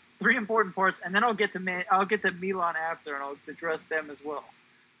important parts, and then I'll get to Milan after, and I'll address them as well.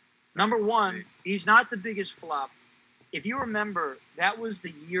 Number one, he's not the biggest flop. If you remember, that was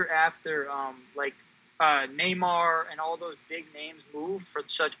the year after Neymar and all those big names moved for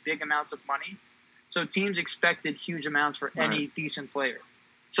such big amounts of money. So teams expected huge amounts for any decent player.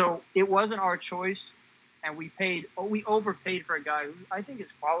 So it wasn't our choice, and we overpaid for a guy who I think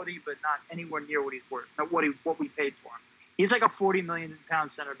is quality, but not anywhere near what he's worth. Not what we paid for him. He's like a 40 million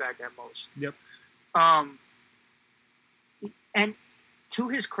pound center back at most. Yep. And to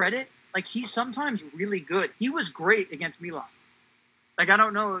his credit, like he's sometimes really good. He was great against Milan. Like I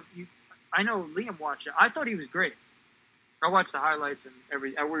don't know if you, I know Liam watched it. I thought he was great. I watched the highlights and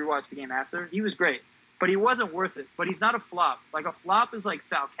I rewatched the game after. He was great, but he wasn't worth it. But he's not a flop. Like a flop is like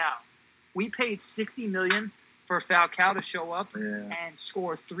Falcao. We paid 60 million for Falcao to show up and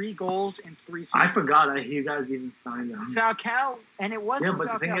score 3 goals in 3 seasons. I forgot that you guys even signed him. Falcao, and it wasn't Yeah,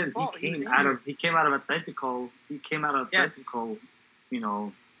 but the thing Falcao's is, fault. he was came out injured. of Atletico. He came out of Yes. Atletico,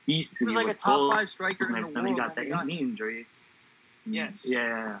 beast. He was like a top 5 striker in the world. Then he got when that we got knee him. injury. Yes.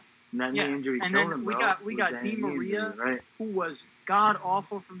 Yeah. And that knee Yeah. injury And killed then him, we bro. got It was Di that knee Maria, injury, right? who was god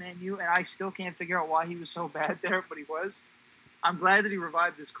awful for Man U, and I still can't figure out why he was so bad there, but he was. I'm glad that he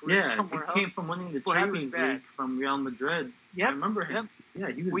revived his career Yeah, somewhere he else. came from winning the But he was Champions bad. League from Real Madrid. Yep. I remember him. Yep.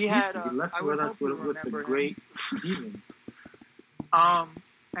 Yeah, he was We beasty. had, He left I with would us hope you with a remember him. great season.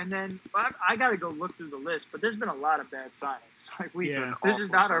 And then I got to go look through the list, but there's been a lot of bad signings. Like Yeah. this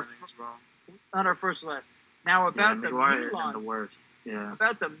is not our first list. Now Yeah, about the Maguire isn't the Milan, worst. Yeah.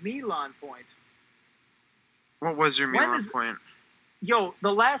 about the Milan point. What was your When Milan is- point? Yo,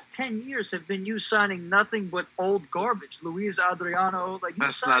 the last 10 years have been you signing nothing but old garbage. Luis Adriano, like you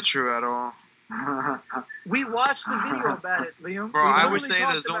That's signed- not true at all. We watched the video about it, Liam. Bro, We I would literally say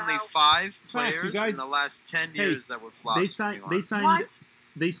talked there's about only how 5 Facts, players you guys- in the last 10 Hey, years that were flops. They for signed. Milan. They signed. What?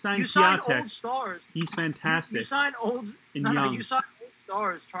 They signed you signed Piatek. old stars. He's You fantastic signed old. and No, young. you signed old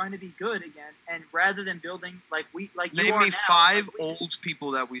stars trying to be good again, and rather than building like you Name are me now, 5 like we- old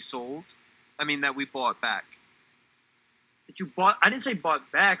people that we sold. I mean, that we bought back. that you bought. I didn't say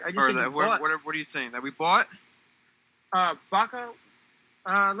bought back. I just Or said that, you bought. what are you saying? That we bought? Baca.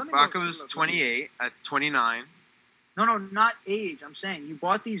 Let me. Baca go, was look. 28 at 29. No, not age. I'm saying you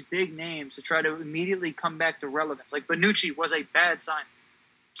bought these big names to try to immediately come back to relevance. Like Bonucci was a bad signing.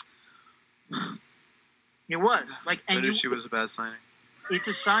 It was and Bonucci was a bad signing. it's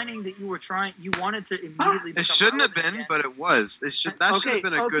a signing that you were trying. You wanted to immediately. It become shouldn't have relevant been, again. but it was. That should have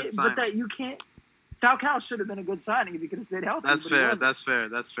been a good signing. But that you can't. Falcao should have been a good signing if he could have stayed healthy. That's but he fair. wasn't.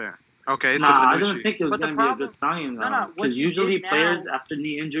 That's fair. Okay, so Nah, I Bonucci. don't think it was But the going to be a problem- good signing, No, though. no, what Because you usually did players now- after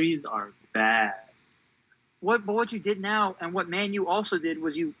knee injuries are bad. what you did now and what Man U also did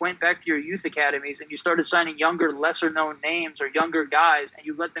was you went back to your youth academies and you started signing younger, lesser known names or younger guys, and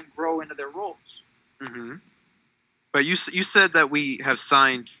you let them grow into their roles. Mm-hmm. But you said that we have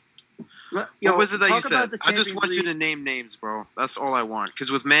signed. What was it that you said? I just want you to name names, bro. That's all I want.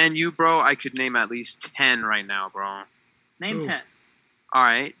 Because with Man U, bro, I could name at least 10 right now, bro. Name 10. All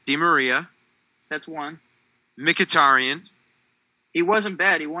right. Di Maria. That's one. Mkhitaryan. He wasn't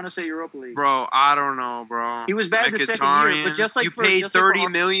bad. He won us a Europa League. Bro, I don't know, bro. He was bad the second year, but just like you paid $30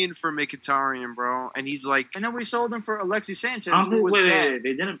 million for Mkhitaryan, bro, and he's like. And then we sold him for Alexis Sanchez. Wait,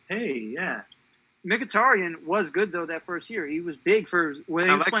 they didn't pay. Yeah. Mkhitaryan was good though that first year. He was big for when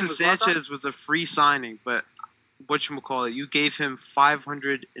Alexis Sanchez was a free signing, but whatchamacallit, you gave him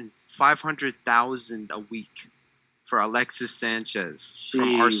 $500,000 a week for Alexis Sanchez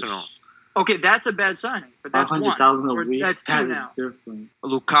from Arsenal. Okay, that's a bad signing, but that's one. That's two now.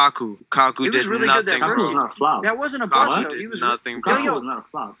 Lukaku did really nothing. That wasn't a bust though. He was nothing. Lukaku was not a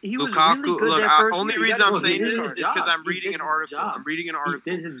flop. He was really good look, that first only year. reason I'm saying this is because I'm reading an article. He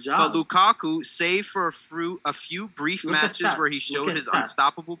did his job. But Lukaku, save for a few brief matches where he showed his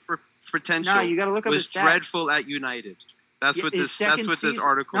unstoppable potential, no, you gotta look up was his stats. Dreadful at United. That's what this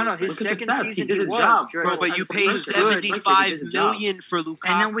article is. No, his second season he was. Bro, but you paid $75 million for Lukaku.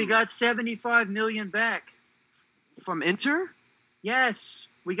 And then we got $75 million back. From Inter? Yes.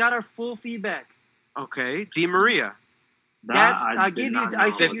 We got our full fee back. Okay. Di Maria.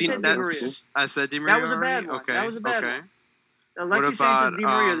 I said Di Maria. I said Di Maria. That was a bad one. Okay. That was a bad one. What Alexis about Sanchez, Di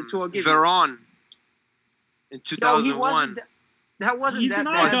Maria, the two I'll give Veron in 2001. That wasn't He's that an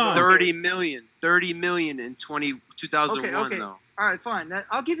bad. icon. $30 million in 2001 okay. though. All right, fine.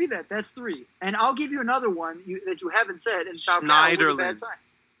 I'll give you that. That's 3. And I'll give you another one that you haven't said. And Schneiderlin.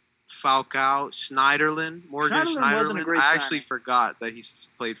 Falcao, Schneiderlin, Morgan Schneiderlin. I actually forgot that he's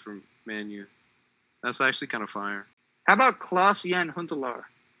played for Man U. That's actually kind of fire. How about Klaas-Jan Huntelaar?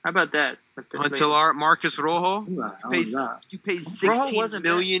 How about that? Huntelaar, Marcus Rojo. You paid 16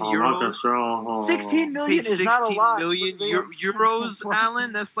 million euros. 16 million is not a lot. Euros,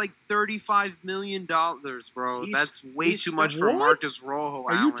 Alan. That's like $35 million, bro. That's way too much for Marcus Rojo.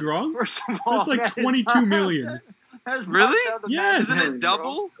 Are you drunk? First of all, that's like 22 million. Really? Yes. Isn't it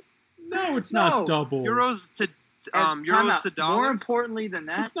double? No, it's not double. Euros to dollars. More importantly than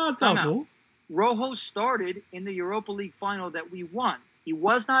that, it's not double. Rojo started in the Europa League final that we won. He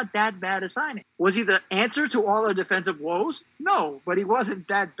was not that bad a signing. Was he the answer to all our defensive woes? No, but he wasn't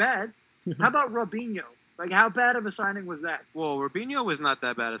that bad. How about Robinho? Like, how bad of a signing was that? Well, Robinho was not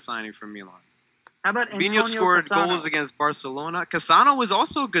that bad a signing for Milan. How about Robinho scored goals against Barcelona. Cassano was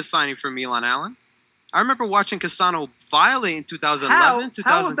also a good signing for Milan, Alan. I remember watching Cassano violate in 2011,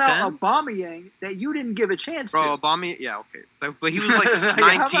 2010. How about Aubameyang that you didn't give a chance bro, to? Bro, Aubameyang, yeah, okay. But he was like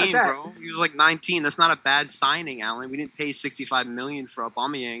 19, bro. He was like 19. That's not a bad signing, Alan. We didn't pay $65 million for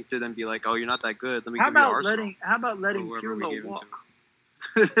Aubameyang to then be like, oh, you're not that good. Let me give you Arsenal. How about letting Pirlo walk?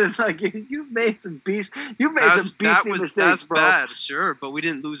 Like, you made some beastly mistakes, that's bro. Bad, sure, but we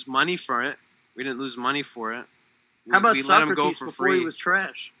didn't lose money for it. How about we Socrates let him go for before free. He was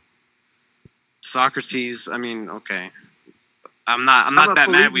trash? Socrates, I mean, okay. I'm not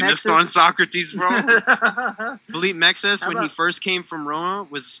that mad. We missed on Socrates, bro. Felipe Mexes, when he first came from Roma,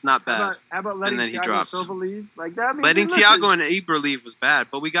 was not bad. How about letting Thiago Silva leave? Like that. Letting Thiago and Ibra leave was bad,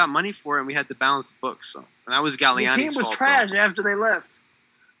 but we got money for it, and we had to balance the books. So, and that was Galliani's fault. The team was trash after they left.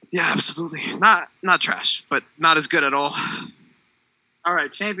 Yeah, absolutely. Not trash, but not as good at all. All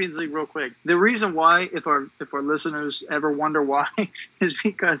right, Champions League real quick. The reason why, if our listeners ever wonder why, is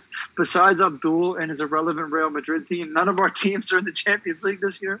because besides Abdul and his irrelevant Real Madrid team, none of our teams are in the Champions League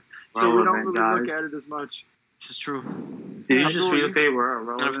this year. So we don't really look at it as much. This is true. Did you just really say we're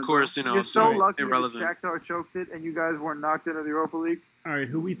irrelevant? And of course, you're so lucky irrelevant. that Shakhtar choked it and you guys weren't knocked into the Europa League. All right,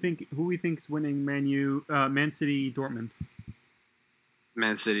 who we think's winning Man City, Dortmund?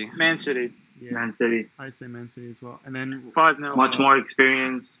 Man City. Yeah, Man City. I say Man City as well, and then 5-0. Much more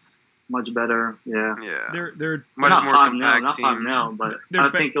experience, much better. Yeah. They're much more compact not team. 5-0, but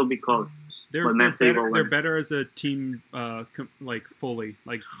I think it'll be close. They're better as a team, like fully.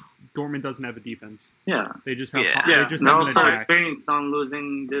 Like Dortmund doesn't have a defense. Yeah. They just have. They're also experienced on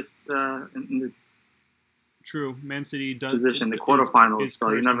losing this in this. True, Man City does position the quarterfinals, so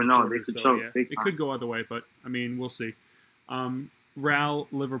you never know. They could choke. Yeah. It could go either way, but I mean, we'll see. Real,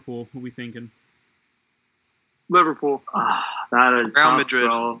 Liverpool, who we thinking? Liverpool. That is Real tough, Madrid.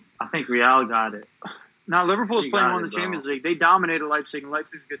 Bro. I think Real got it. Now Liverpool's playing one in the Champions League. They dominated Leipzig, and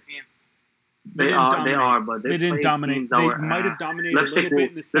Leipzig's a good team. They are, but they didn't dominate. They might have dominated a little bit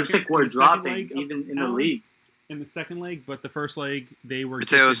in the second were dropping leg even in the league. in the second leg, but the first leg they were.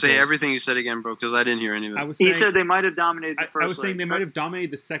 Mateo, say goals. everything you said again, bro, because I didn't hear any of it. I was He saying, said they might have dominated the first I was saying leg. they might have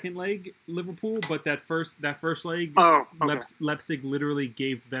dominated the second leg, Liverpool, but that first leg, Oh, okay. Leipzig literally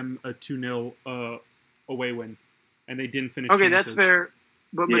gave them a 2-0 away win, and they didn't finish. Okay, chances. that's fair.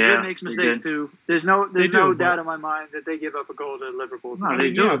 But Yeah, Madrid makes they mistakes did. too. There's no They doubt but- in my mind that they give up a goal to Liverpool. No, I they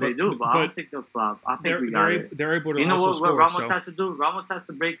mean, do, yeah, they but- do, but I don't but think they'll flop. I think we got they're, it. they're able to You know also what score. Ramos So. has to do? Ramos has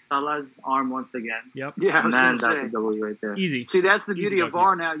to break Salah's arm once again. Yep, Yeah, I And was then gonna that's say. a W right there. easy. See, that's the Easy beauty of W.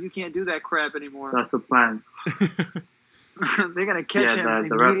 VAR now. You can't do that crap anymore. That's the plan. They're gonna catch Yeah, him the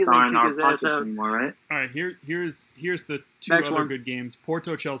and refs immediately aren't in kick our his ass pockets out. anymore, right? All right, here's the two Next other one. good games.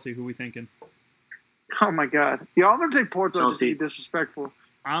 Porto Chelsea. Who we thinking? Oh my god. Yeah, I'm gonna take Porto just to Chelsea. be disrespectful.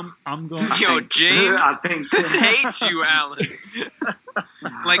 I'm going. Yo, think- James I think hates you, Alan.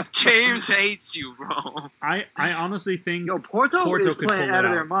 Like James hates you, bro. I honestly think Yo, Porto is could playing pull out it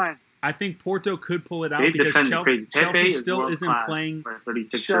of their out. mind. I think Porto could pull it out they because defend Chelsea, crazy. Pepe Chelsea is still world isn't class playing. for a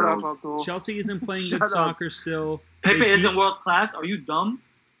 36 Shut year up, old. Abdul. Chelsea isn't playing Shut good up. soccer still. Pepe They beat- isn't world class. Are you dumb?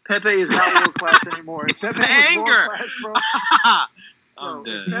 Pepe is not world class anymore. If Pepe was Anger. world class, bro. I'm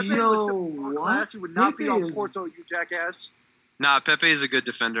Bro, if dead. Pepe Yo, was still world what? class, he would not be Pepe on is- Porto, you jackass. Nah, Pepe is a good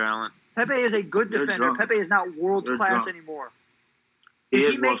defender, Alan. Pepe is a good You're defender. drunk. Pepe is not world You're class drunk. anymore. He Is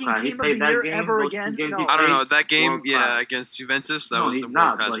is he world making class. He team of the played that year game, ever those again? two games No. he I don't know played, that game. world Yeah, class. against Juventus, that No, was he's a not,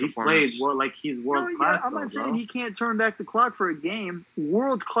 world class but he performance. played like he's world No, class. yeah, I'm though, not saying bro. he can't turn back the clock for a game.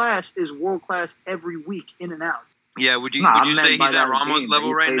 World class is world class every week, in and out. Yeah, would you Nah, would I you meant say by he's at that Ramos game that level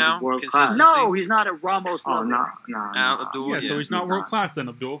he right played now? world class. Consistency? No, he's not at Ramos Oh, level. no. Abdul, Yeah, so yeah. he's not he's world not. class then,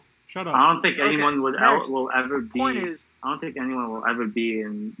 Abdul. Shut up. I don't think Okay, anyone next. will ever be. Point is, I don't think anyone will ever be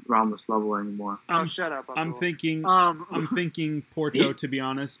in Ramos level anymore. oh, shut up. I'm Abdul. thinking. Um, I'm thinking Porto, He- to be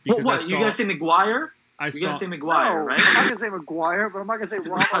honest, What? because What? I You saw. gonna say Maguire? I You saw. gonna say Maguire, no, right? I'm not gonna say Maguire, but I'm not gonna say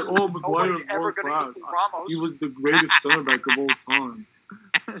Ramos. Oh, Maguire Nobody's is ever world gonna class. equal Ramos. He was the greatest center back of all time.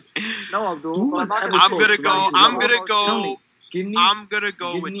 No, Abdul. Who But I'm not was gonna I'm say gonna go. Ramos I'm is gonna Ramos. go. Tell me, give me, I'm gonna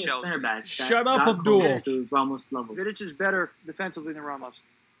go give with me a Chelsea. center back that- Shut up, that Abdul. comes to Ramos level. Vidic is better defensively than Ramos.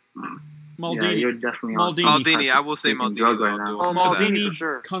 Yeah, Maldini. you're definitely Maldini. on. Maldini, I will say Freaking Maldini. drug though, right now. Abdul. Oh, To that. Maldini for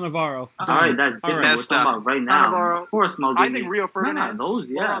sure. Cannavaro. All right, that's All different. right. We're Nesta. talking about right now. Cannavaro. Of course, Maldini. I think Rio Nah, Ferdinand. those,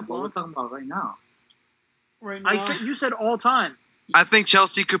 Hold yeah, on, but we're bro. talking about right now. Right I said you said all time. I think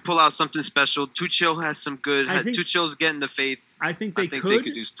Chelsea could pull out something special. Tuchel has some good. I think- Tuchel's getting the faith. I think I they think could. they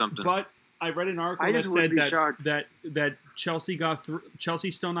could do something. But I read an article I that just would said be that, shocked. that Chelsea got through.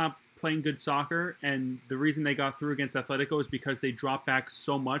 Chelsea's still not playing good soccer, and the reason they got through against Atletico is because they dropped back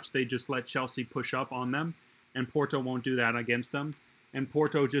so much. They just let Chelsea push up on them, and Porto won't do that against them. And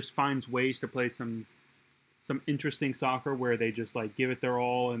Porto just finds ways to play some interesting soccer where they just like give it their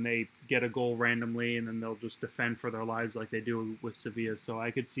all and they get a goal randomly, and then they'll just defend for their lives like they do with Sevilla. So I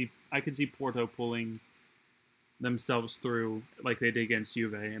could see Porto pulling themselves through like they did against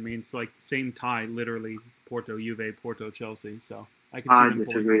Juve. I mean, it's like the same tie, literally. Porto, Juve, Porto, Chelsea. So I could see I them pulling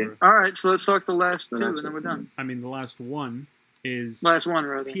disagree. through. All right, so let's talk the last So two, that's and then we're done. I mean, the last one is Last one,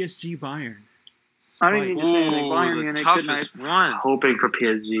 rather. PSG Bayern. I didn't need to Spikes. say anything. Bayern Ooh, the Munich, good toughest one. Hoping for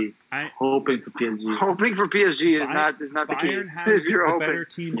PSG. I- Hoping for PSG. Hoping for PSG is Bayern- not the key. Bayern has If you're a hoping. better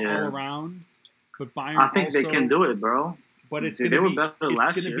team Yeah. all around, but Bayern I think also, they can do it, bro. But it's They going were to be better last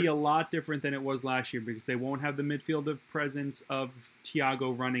it's going to be year. a lot different than it was last year because they won't have the midfield of presence of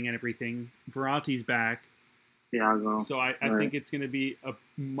Thiago running and everything. Verratti's back, Thiago. so I Right. think it's going to be a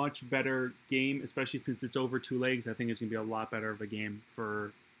much better game, especially since it's over 2 legs. I think it's going to be a lot better of a game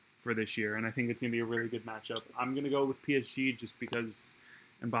for this year, and I think it's going to be a really good matchup. I'm going to go with PSG just because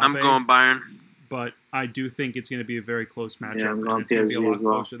Mbappe. I'm going Bayern. But I do think it's going to be a very close matchup, Yeah, I'm and going it's going to be a PSG lot as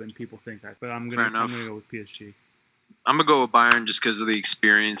well. closer than people think. But I'm Fair going enough. to go with PSG. I'm gonna go with Bayern just because of the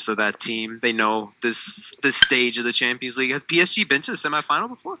experience of that team. They know this stage of the Champions League. Has PSG been to the semifinal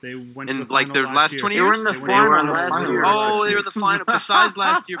before? They went In, to the like, final their last year. 20 They were years? in the They went They were final in the last final. year. Oh, they were the final. Besides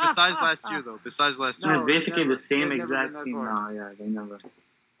last year. Besides last year, though. Besides last And year. it's basically never. the same They've never exact been that team far. now. Yeah, they never.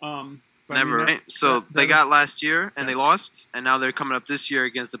 But I mean, Never, that- right? So that- they that- got last year and they lost, and now they're coming up this year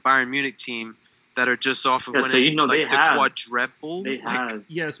against the Bayern Munich team that are just off of Yeah, so winning you know like they the have- quadruple. They Like, have.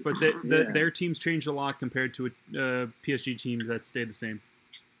 Yes, but Yeah. their teams changed a lot compared to a PSG team that stayed the same.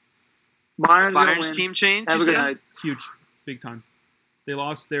 Bayern's gonna Bayern's win. team changed. Have You a good said? night. Huge, big time. They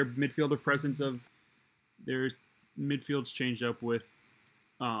lost their midfield of presence of their midfield's changed up with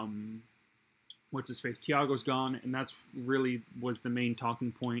what's his face? Thiago's gone, and that's really was the main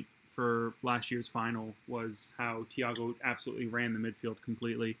talking point for last year's final was how Thiago absolutely ran the midfield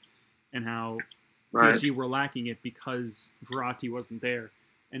completely, and how Right. PSG were lacking it because Verratti wasn't there.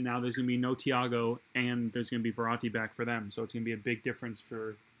 And now there's going to be no Thiago, and there's going to be Verratti back for them. So it's going to be a big difference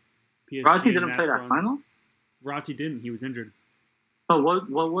for PSG. Verratti in didn't play that front. final. Verratti didn't. He was injured. But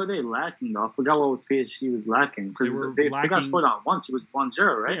what were they lacking though? I forgot what was PSG was lacking because they got scored on once. It was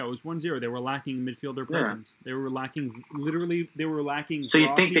 1-0, right? Yeah, it was 1-0. They were lacking midfielder presence. They were lacking literally. They were lacking. So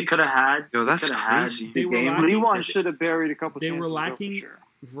you think they could have had? Yo, that's crazy. They were game? lacking- Lewan should have buried a couple. They chances were though, for lacking sure.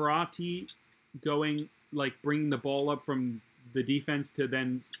 Verratti going bringing the ball up from the defense to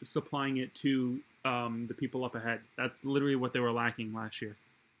then supplying it to the people up ahead. That's literally what they were lacking last year.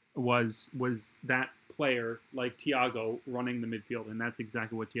 Was that player like Thiago running the midfield, and that's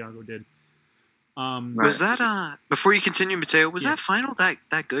exactly what Thiago did. Was that before you continue, Mateo? Was that final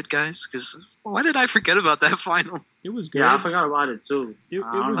that good, guys? Because why did I forget about that final? It was good. Yeah, I forgot about it too. It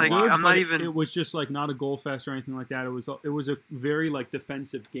was like, good, I'm not but even- It was just not a goal fest or anything like that. It was a very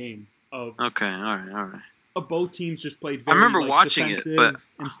defensive game of Okay, all right. both teams just played very remember watching it, defensive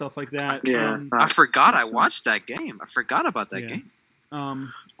but- and stuff like that. Yeah, I forgot I watched that game. I forgot about that Yeah. game. But All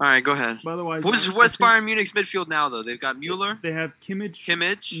right, go ahead. otherwise, What's I think Bayern Munich's midfield now, though? They've got Mueller, They have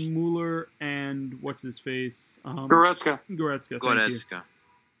Kimmich, Mueller, and what's his face? Goretzka. Goretzka. Thank you. Goretzka.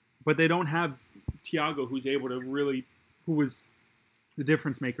 But they don't have Thiago, who's able to who was the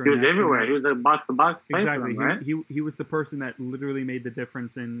difference maker. He was in everywhere. that. He was a box-to-box player for Exactly. them, right? He was the person that literally made the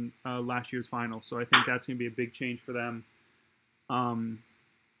difference in last year's final. So I think that's going to be a big change for them.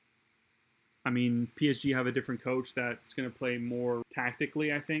 I mean, PSG have a different coach that's going to play more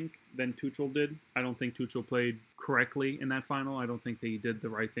tactically, I think, than Tuchel did. I don't think Tuchel played correctly in that final. I don't think that he did the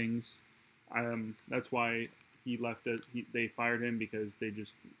right things. That's why he left. They fired him because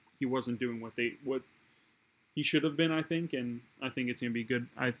he wasn't doing what he should have been, I think, and I think it's going to be good.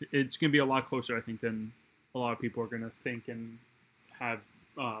 It's going to be a lot closer, I think, than a lot of people are going to think, and have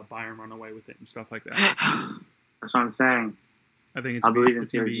Bayern run away with it and stuff like that. That's what I'm saying. I think I believe in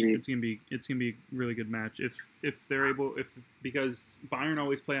it's gonna PSG. be a really good match if they're able because Bayern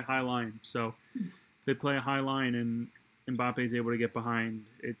always play a high line, so if they play a high line and Mbappe is able to get behind,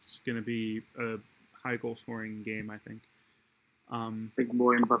 it's gonna be a high goal scoring game, I think. Big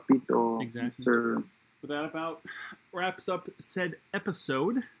boy Mbappito. Exactly. Mr. But that about wraps up said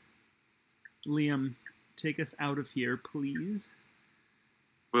episode. Liam, take us out of here, please.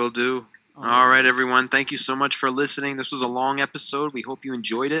 Will do. All right, everyone. Thank you so much for listening. This was a long episode. We hope you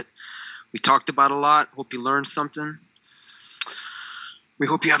enjoyed it. We talked about a lot. Hope you learned something. We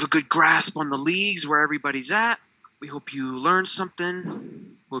hope you have a good grasp on the leagues, where everybody's at. We hope you learned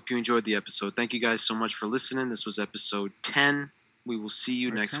something. Hope you enjoyed the episode. Thank you guys so much for listening. This was episode 10. We will see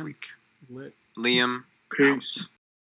you Or next 10. week. Lit. Liam, Peace. out.